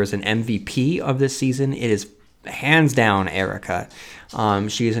Erica. If there is an MVP of this season, it is hands down Erica.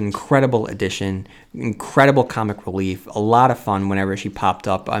 She is an incredible addition, incredible comic relief, a lot of fun whenever she popped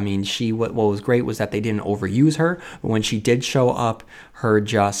up. I mean, what was great was that they didn't overuse her, but when she did show up,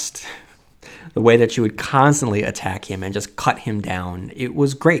 the way that she would constantly attack him and just cut him down, it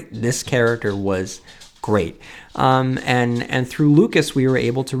was great. This character was great. And through Lucas, we were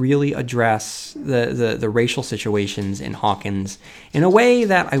able to really address the racial situations in Hawkins in a way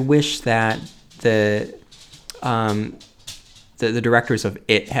that I wish that the the directors of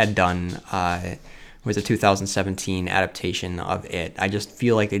It had done. Was a 2017 adaptation of It. I just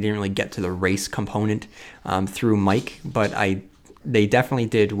feel like they didn't really get to the race component through Mike, but they definitely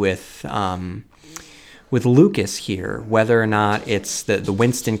did with Lucas here. Whether or not it's the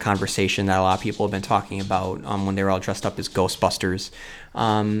Winston conversation that a lot of people have been talking about when they were all dressed up as Ghostbusters,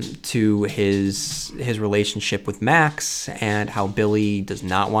 to his relationship with Max and how Billy does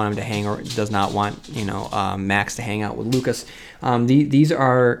not want Max to hang out with Lucas. These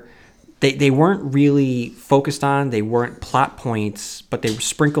are. They weren't really focused on, they weren't plot points, but they were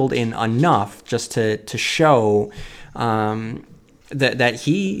sprinkled in enough just to show that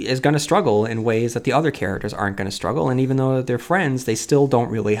he is going to struggle in ways that the other characters aren't going to struggle. And even though they're friends, they still don't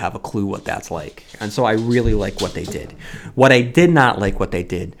really have a clue what that's like. And so I really like what they did. What I did not like what they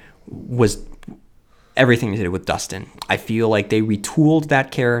did was everything they did with Dustin. I feel like they retooled that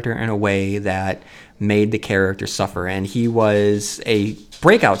character in a way that made the character suffer. And he was a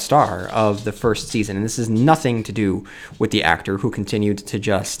breakout star of the first season, and this has nothing to do with the actor who continued to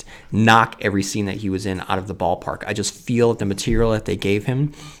just knock every scene that he was in out of the ballpark. I just feel that the material that they gave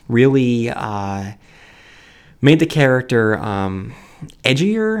him really made the character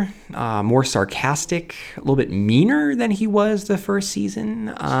edgier, more sarcastic, a little bit meaner than he was the first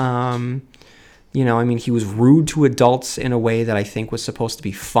season. He was rude to adults in a way that I think was supposed to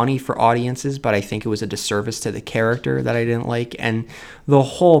be funny for audiences, but I think it was a disservice to the character that I didn't like. And the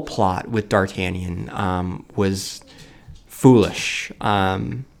whole plot with D'Artagnan was foolish.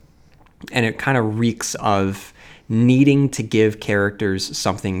 And it kind of reeks of needing to give characters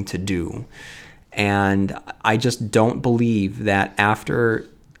something to do. And I just don't believe that after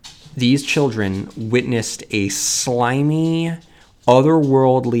these children witnessed a slimy,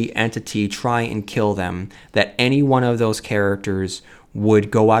 otherworldly entity try and kill them, that any one of those characters would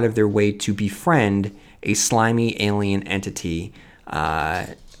go out of their way to befriend a slimy alien entity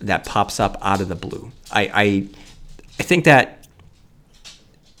that pops up out of the blue. I think that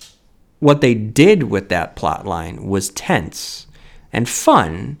what they did with that plot line was tense and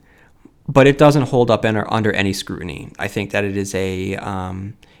fun, but it doesn't hold up under any scrutiny. I think that it is a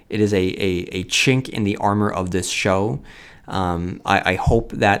chink in the armor of this show. I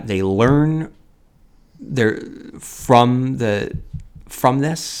hope that they learn from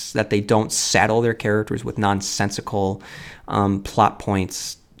this, that they don't saddle their characters with nonsensical plot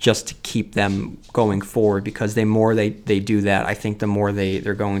points just to keep them going forward, because the more they do that, I think the more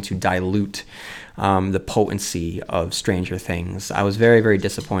they're going to dilute the potency of Stranger Things. I was very, very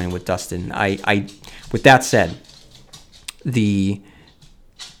disappointed with Dustin. With that said, the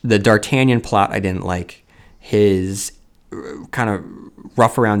D'Artagnan plot I didn't like. His kind of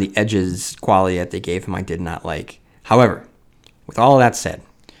rough around the edges quality that they gave him I did not like. However, with all of that said,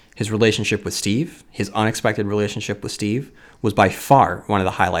 his relationship with Steve, his unexpected relationship with Steve, was by far one of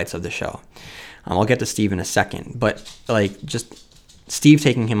the highlights of the show. I'll get to Steve in a second, but just Steve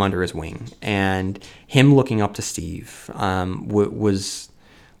taking him under his wing and him looking up to Steve was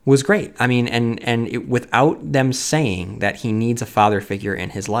great. I mean, and without them saying that he needs a father figure in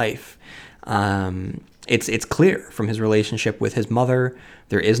his life, it's clear from his relationship with his mother.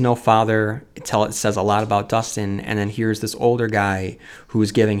 There is no father. It says a lot about Dustin. And then here's this older guy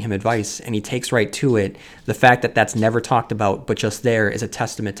who's giving him advice, and he takes right to it. The fact that that's never talked about, but just there, is a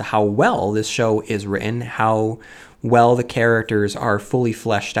testament to how well this show is written, how well the characters are fully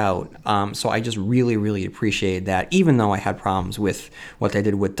fleshed out. So I just really, really appreciate that. Even though I had problems with what they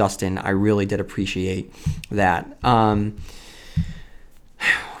did with Dustin, I really did appreciate that.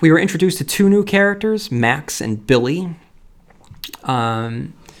 We were introduced to two new characters, Max and Billy.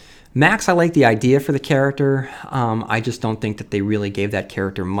 Max, I like the idea for the character. I just don't think that they really gave that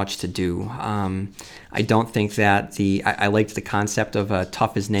character much to do. I don't think that I liked the concept of a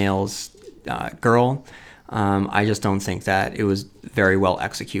tough as nails girl. I just don't think that it was very well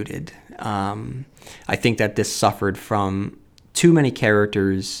executed. I think that this suffered from too many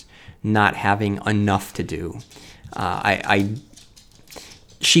characters not having enough to do.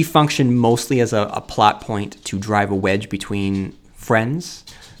 She functioned mostly as a plot point to drive a wedge between friends.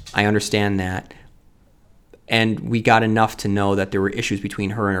 I understand that. And we got enough to know that there were issues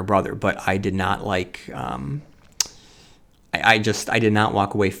between her and her brother, but I did not like... I did not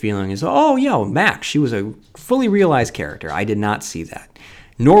walk away feeling as, Max, she was a fully realized character. I did not see that.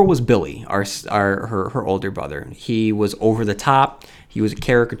 Nor was Billy, her older brother. He was over the top. He was a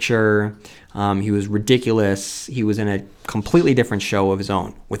caricature. He was ridiculous. He was in a completely different show of his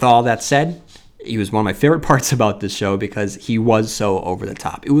own. With all that said, he was one of my favorite parts about this show because he was so over the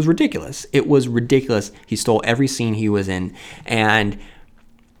top. It was ridiculous. He stole every scene he was in. And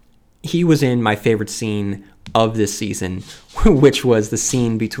he was in my favorite scene of this season, which was the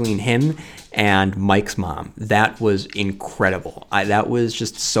scene between him and Mike's mom. That was incredible. That was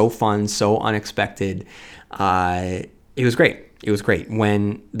just so fun, so unexpected. It was great. It was great.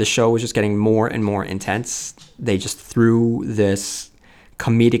 When the show was just getting more and more intense, they just threw this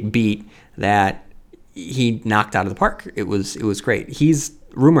comedic beat that he knocked out of the park. It was great.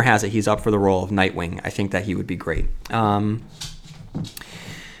 Rumor has it he's up for the role of Nightwing. I think that he would be great. And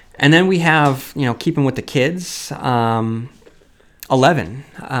then we have, keeping with the kids, 11.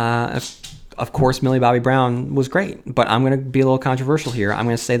 Of course, Millie Bobby Brown was great, but I'm going to be a little controversial here. I'm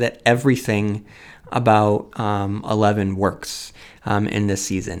going to say that everything about 11 works in this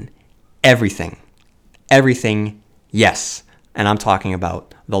season. Everything, yes. And I'm talking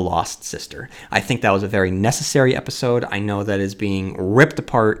about the Lost Sister. I think that was a very necessary episode. I know that is being ripped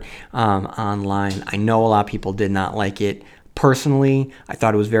apart online. I know a lot of people did not like it. Personally, I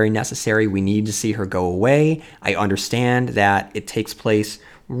thought it was very necessary. We need to see her go away. I understand that it takes place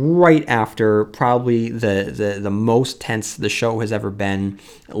right after probably the most tense the show has ever been,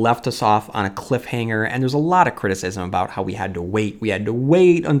 left us off on a cliffhanger, and there's a lot of criticism about how we had to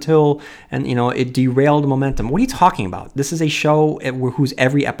wait until, and it derailed momentum. What are you talking about? This is a show whose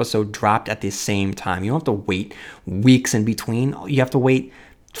every episode dropped at the same time. You don't have to wait weeks in between. You have to wait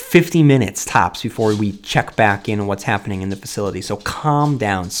 50 minutes tops before we check back in on what's happening in the facility. So calm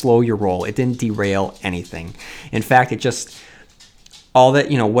down, slow your roll. It didn't derail anything. In fact,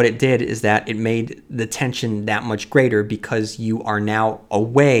 what it did is that it made the tension that much greater because you are now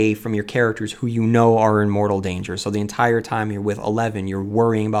away from your characters who are in mortal danger. So the entire time you're with 11, you're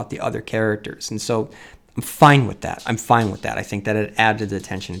worrying about the other characters. And so I'm fine with that. I think that it added to the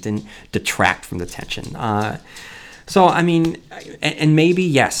tension. It didn't detract from the tension. So, I mean, and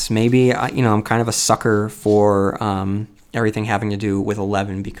maybe I'm kind of a sucker for everything having to do with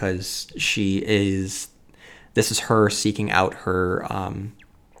 11 because this is her seeking out her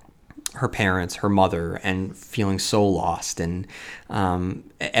parents, her mother, and feeling so lost. And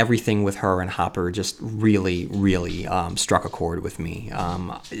everything with her and Hopper just really, really struck a chord with me.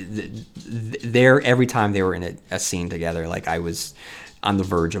 Every time they were in a scene together, like I was on the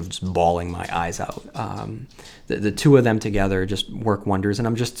verge of just bawling my eyes out. The two of them together just work wonders, and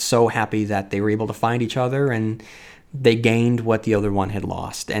I'm just so happy that they were able to find each other and they gained what the other one had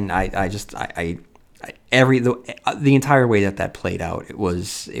lost. And the entire way that played out, it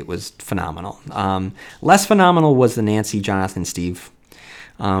was phenomenal. Less phenomenal was the Nancy, Jonathan, Steve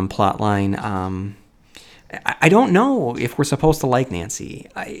plotline. I don't know if we're supposed to like Nancy.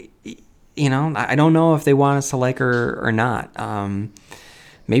 I don't know if they want us to like her or not.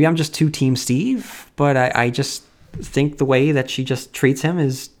 Maybe I'm just too Team Steve, but I just think the way that she just treats him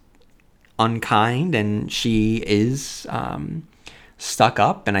is unkind, and she is stuck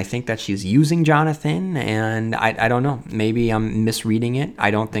up, and I think that she's using Jonathan, and I don't know. Maybe I'm misreading it.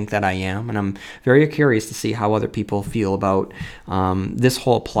 I don't think that I am, and I'm very curious to see how other people feel about this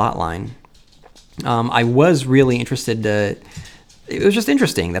whole plot line. I was really interested it was just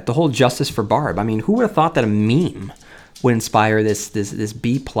interesting that the whole Justice for Barb. I mean, who would have thought that a meme would inspire this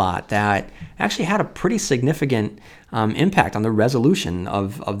B plot that actually had a pretty significant impact on the resolution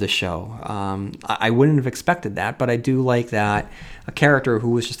of the show. I wouldn't have expected that, but I do like that a character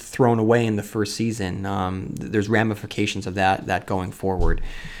who was just thrown away in the first season, there's ramifications of that going forward.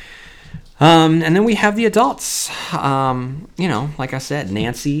 And then we have the adults. Like I said,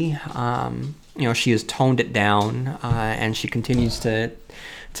 Nancy, she has toned it down, and she continues to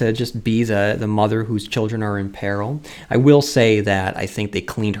just be the mother whose children are in peril. I will say that I think they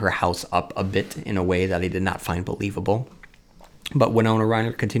cleaned her house up a bit in a way that I did not find believable. But Winona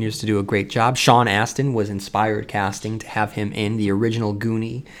Ryder continues to do a great job. Sean Astin was inspired casting to have him in the original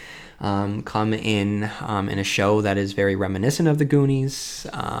Goonie come in a show that is very reminiscent of the Goonies.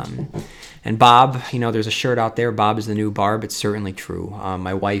 And Bob, there's a shirt out there, Bob is the new Barb. It's certainly true.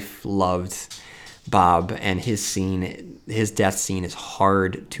 My wife loved Bob, and his death scene is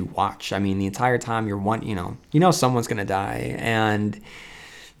hard to watch. I mean, the entire time someone's going to die, and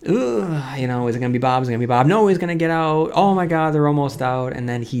is it going to be Bob? Is it going to be Bob? No, he's going to get out. Oh my God, they're almost out. And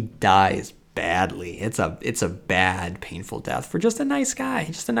then he dies badly. It's a bad, painful death for just a nice guy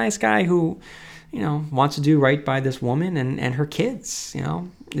who, wants to do right by this woman and her kids.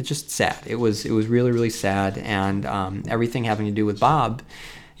 It's just sad. It was really, really sad. And everything having to do with Bob,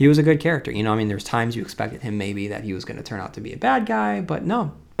 he was a good character. There's times you expected him maybe that he was going to turn out to be a bad guy, but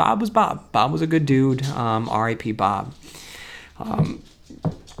no, Bob was Bob. Bob was a good dude. R.I.P. Bob.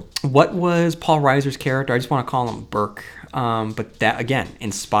 What was Paul Reiser's character? I just want to call him Burke. But that, again,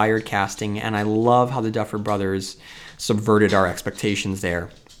 inspired casting, and I love how the Duffer Brothers subverted our expectations there.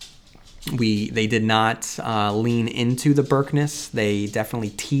 They did not lean into the Burkness. They definitely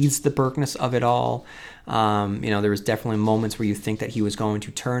teased the Burkness of it all. There was definitely moments where you think that he was going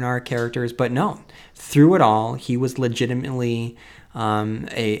to turn our characters, but no. Through it all, he was legitimately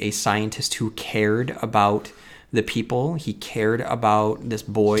a scientist who cared about the people. He cared about this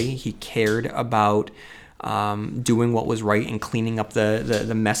boy. He cared about doing what was right and cleaning up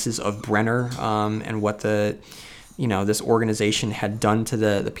the messes of Brenner and what this organization had done to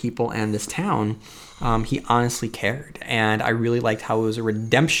the people and this town. He honestly cared, and I really liked how it was a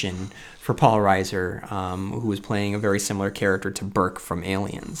redemption for Paul Reiser, who was playing a very similar character to Burke from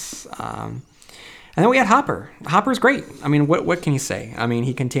Aliens. And then we had Hopper. Hopper's great. I mean, what can you say? I mean,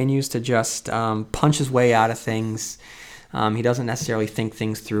 he continues to just punch his way out of things. He doesn't necessarily think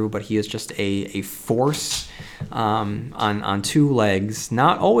things through, but he is just a force on two legs,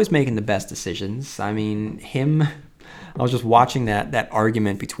 not always making the best decisions. I mean, I was just watching that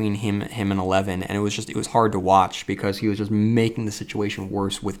argument between him and Eleven, and it was hard to watch because he was just making the situation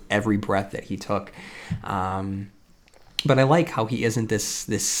worse with every breath that he took. But I like how he isn't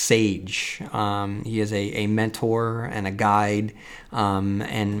this sage. He is a mentor and a guide,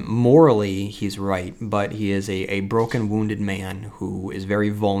 and morally he's right, but he is a broken, wounded man who is very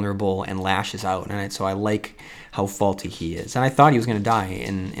vulnerable and lashes out. And so I like how faulty he is. And I thought he was going to die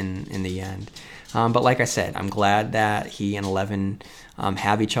in the end. But like I said, I'm glad that he and Eleven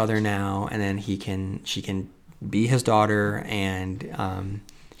have each other now, and then she can be his daughter, and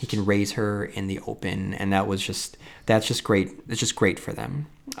he can raise her in the open, and that's just great. It's just great for them.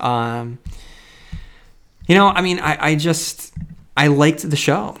 I liked the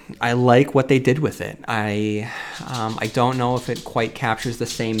show. I like what they did with it. I don't know if it quite captures the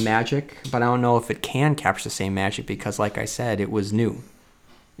same magic, but I don't know if it can capture the same magic because, like I said, it was new.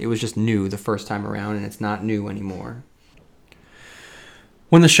 It was just new the first time around, and it's not new anymore.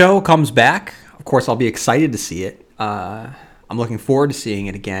 When the show comes back, of course, I'll be excited to see it. I'm looking forward to seeing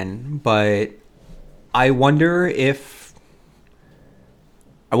it again, but I wonder if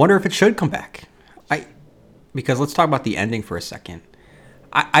it should come back. Because let's talk about the ending for a second.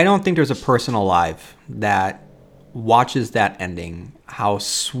 I don't think there's a person alive that watches that ending, how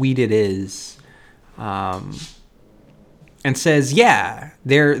sweet it is, and says, yeah,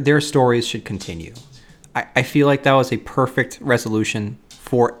 their stories should continue. I feel like that was a perfect resolution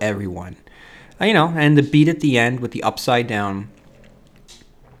for everyone. And the beat at the end with the upside down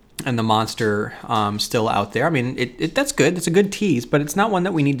and the monster still out there. I mean, that's good. It's a good tease, but it's not one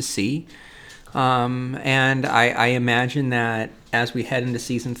that we need to see. And I imagine that as we head into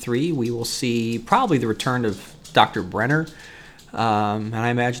season 3, we will see probably the return of Dr. Brenner. And I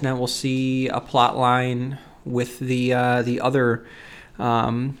imagine that we'll see a plot line with the other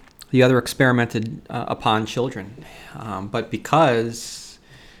experimented upon children. But because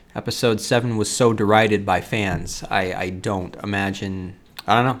episode 7 was so derided by fans, I don't imagine.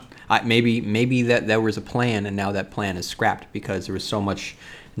 I don't know. Maybe that there was a plan, and now that plan is scrapped because there was so much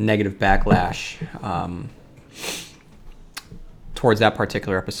negative backlash towards that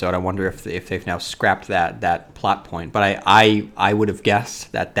particular episode. I wonder if they've now scrapped that plot point. But I would have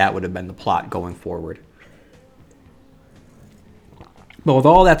guessed that would have been the plot going forward. But with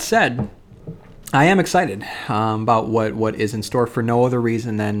all that said, I am excited about what is in store for no other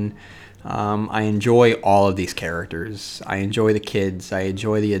reason than I enjoy all of these characters. I enjoy the kids. I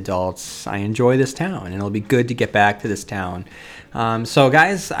enjoy the adults. I enjoy this town, and it'll be good to get back to this town. So,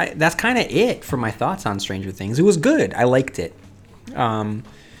 guys, that's kind of it for my thoughts on Stranger Things. It was good. I liked it. But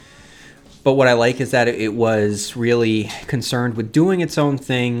what I like is that it was really concerned with doing its own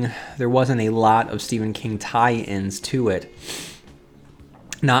thing. There wasn't a lot of Stephen King tie-ins to it.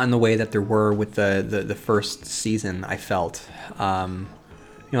 Not in the way that there were with the first season, I felt.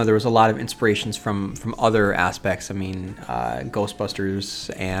 There was a lot of inspirations from other aspects. I mean,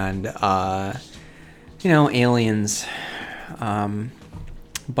 Ghostbusters and, Aliens.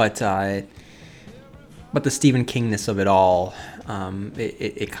 But the Stephen Kingness of it all,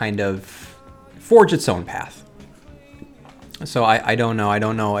 it kind of forged its own path. So I don't know. I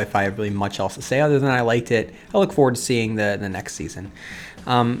don't know if I have really much else to say other than I liked it. I look forward to seeing the next season.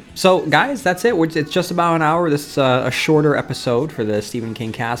 So, guys, that's it. It's just about an hour. This is a shorter episode for the Stephen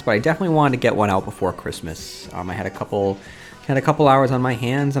King cast, but I definitely wanted to get one out before Christmas. I had a couple hours on my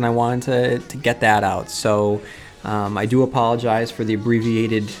hands, and I wanted to get that out. So I do apologize for the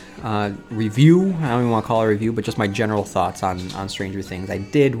abbreviated review. I don't even want to call it a review, but just my general thoughts on Stranger Things. I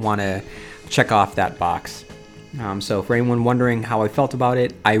did want to check off that box. So for anyone wondering how I felt about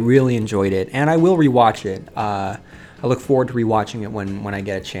it, I really enjoyed it, and I will rewatch it. I look forward to rewatching it when I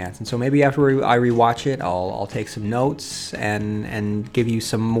get a chance. And so maybe after I rewatch it, I'll take some notes and give you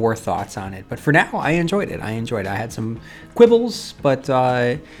some more thoughts on it. But for now, I enjoyed it. I had some quibbles, but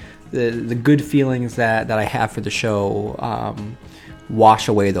the good feelings that I have for the show wash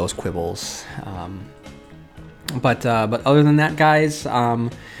away those quibbles. But other than that, guys,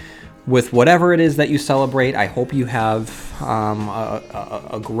 with whatever it is that you celebrate, I hope you have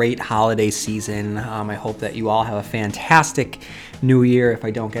a great holiday season. I hope that you all have a fantastic New Year. If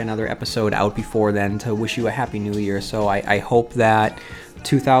I don't get another episode out before then, to wish you a happy New Year. So I hope that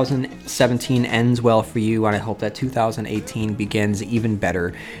 2017 ends well for you, and I hope that 2018 begins even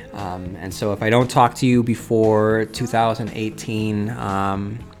better. And so if I don't talk to you before 2018,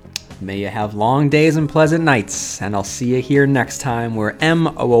 may you have long days and pleasant nights, and I'll see you here next time where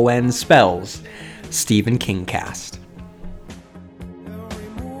MOON spells Stephen King Cast.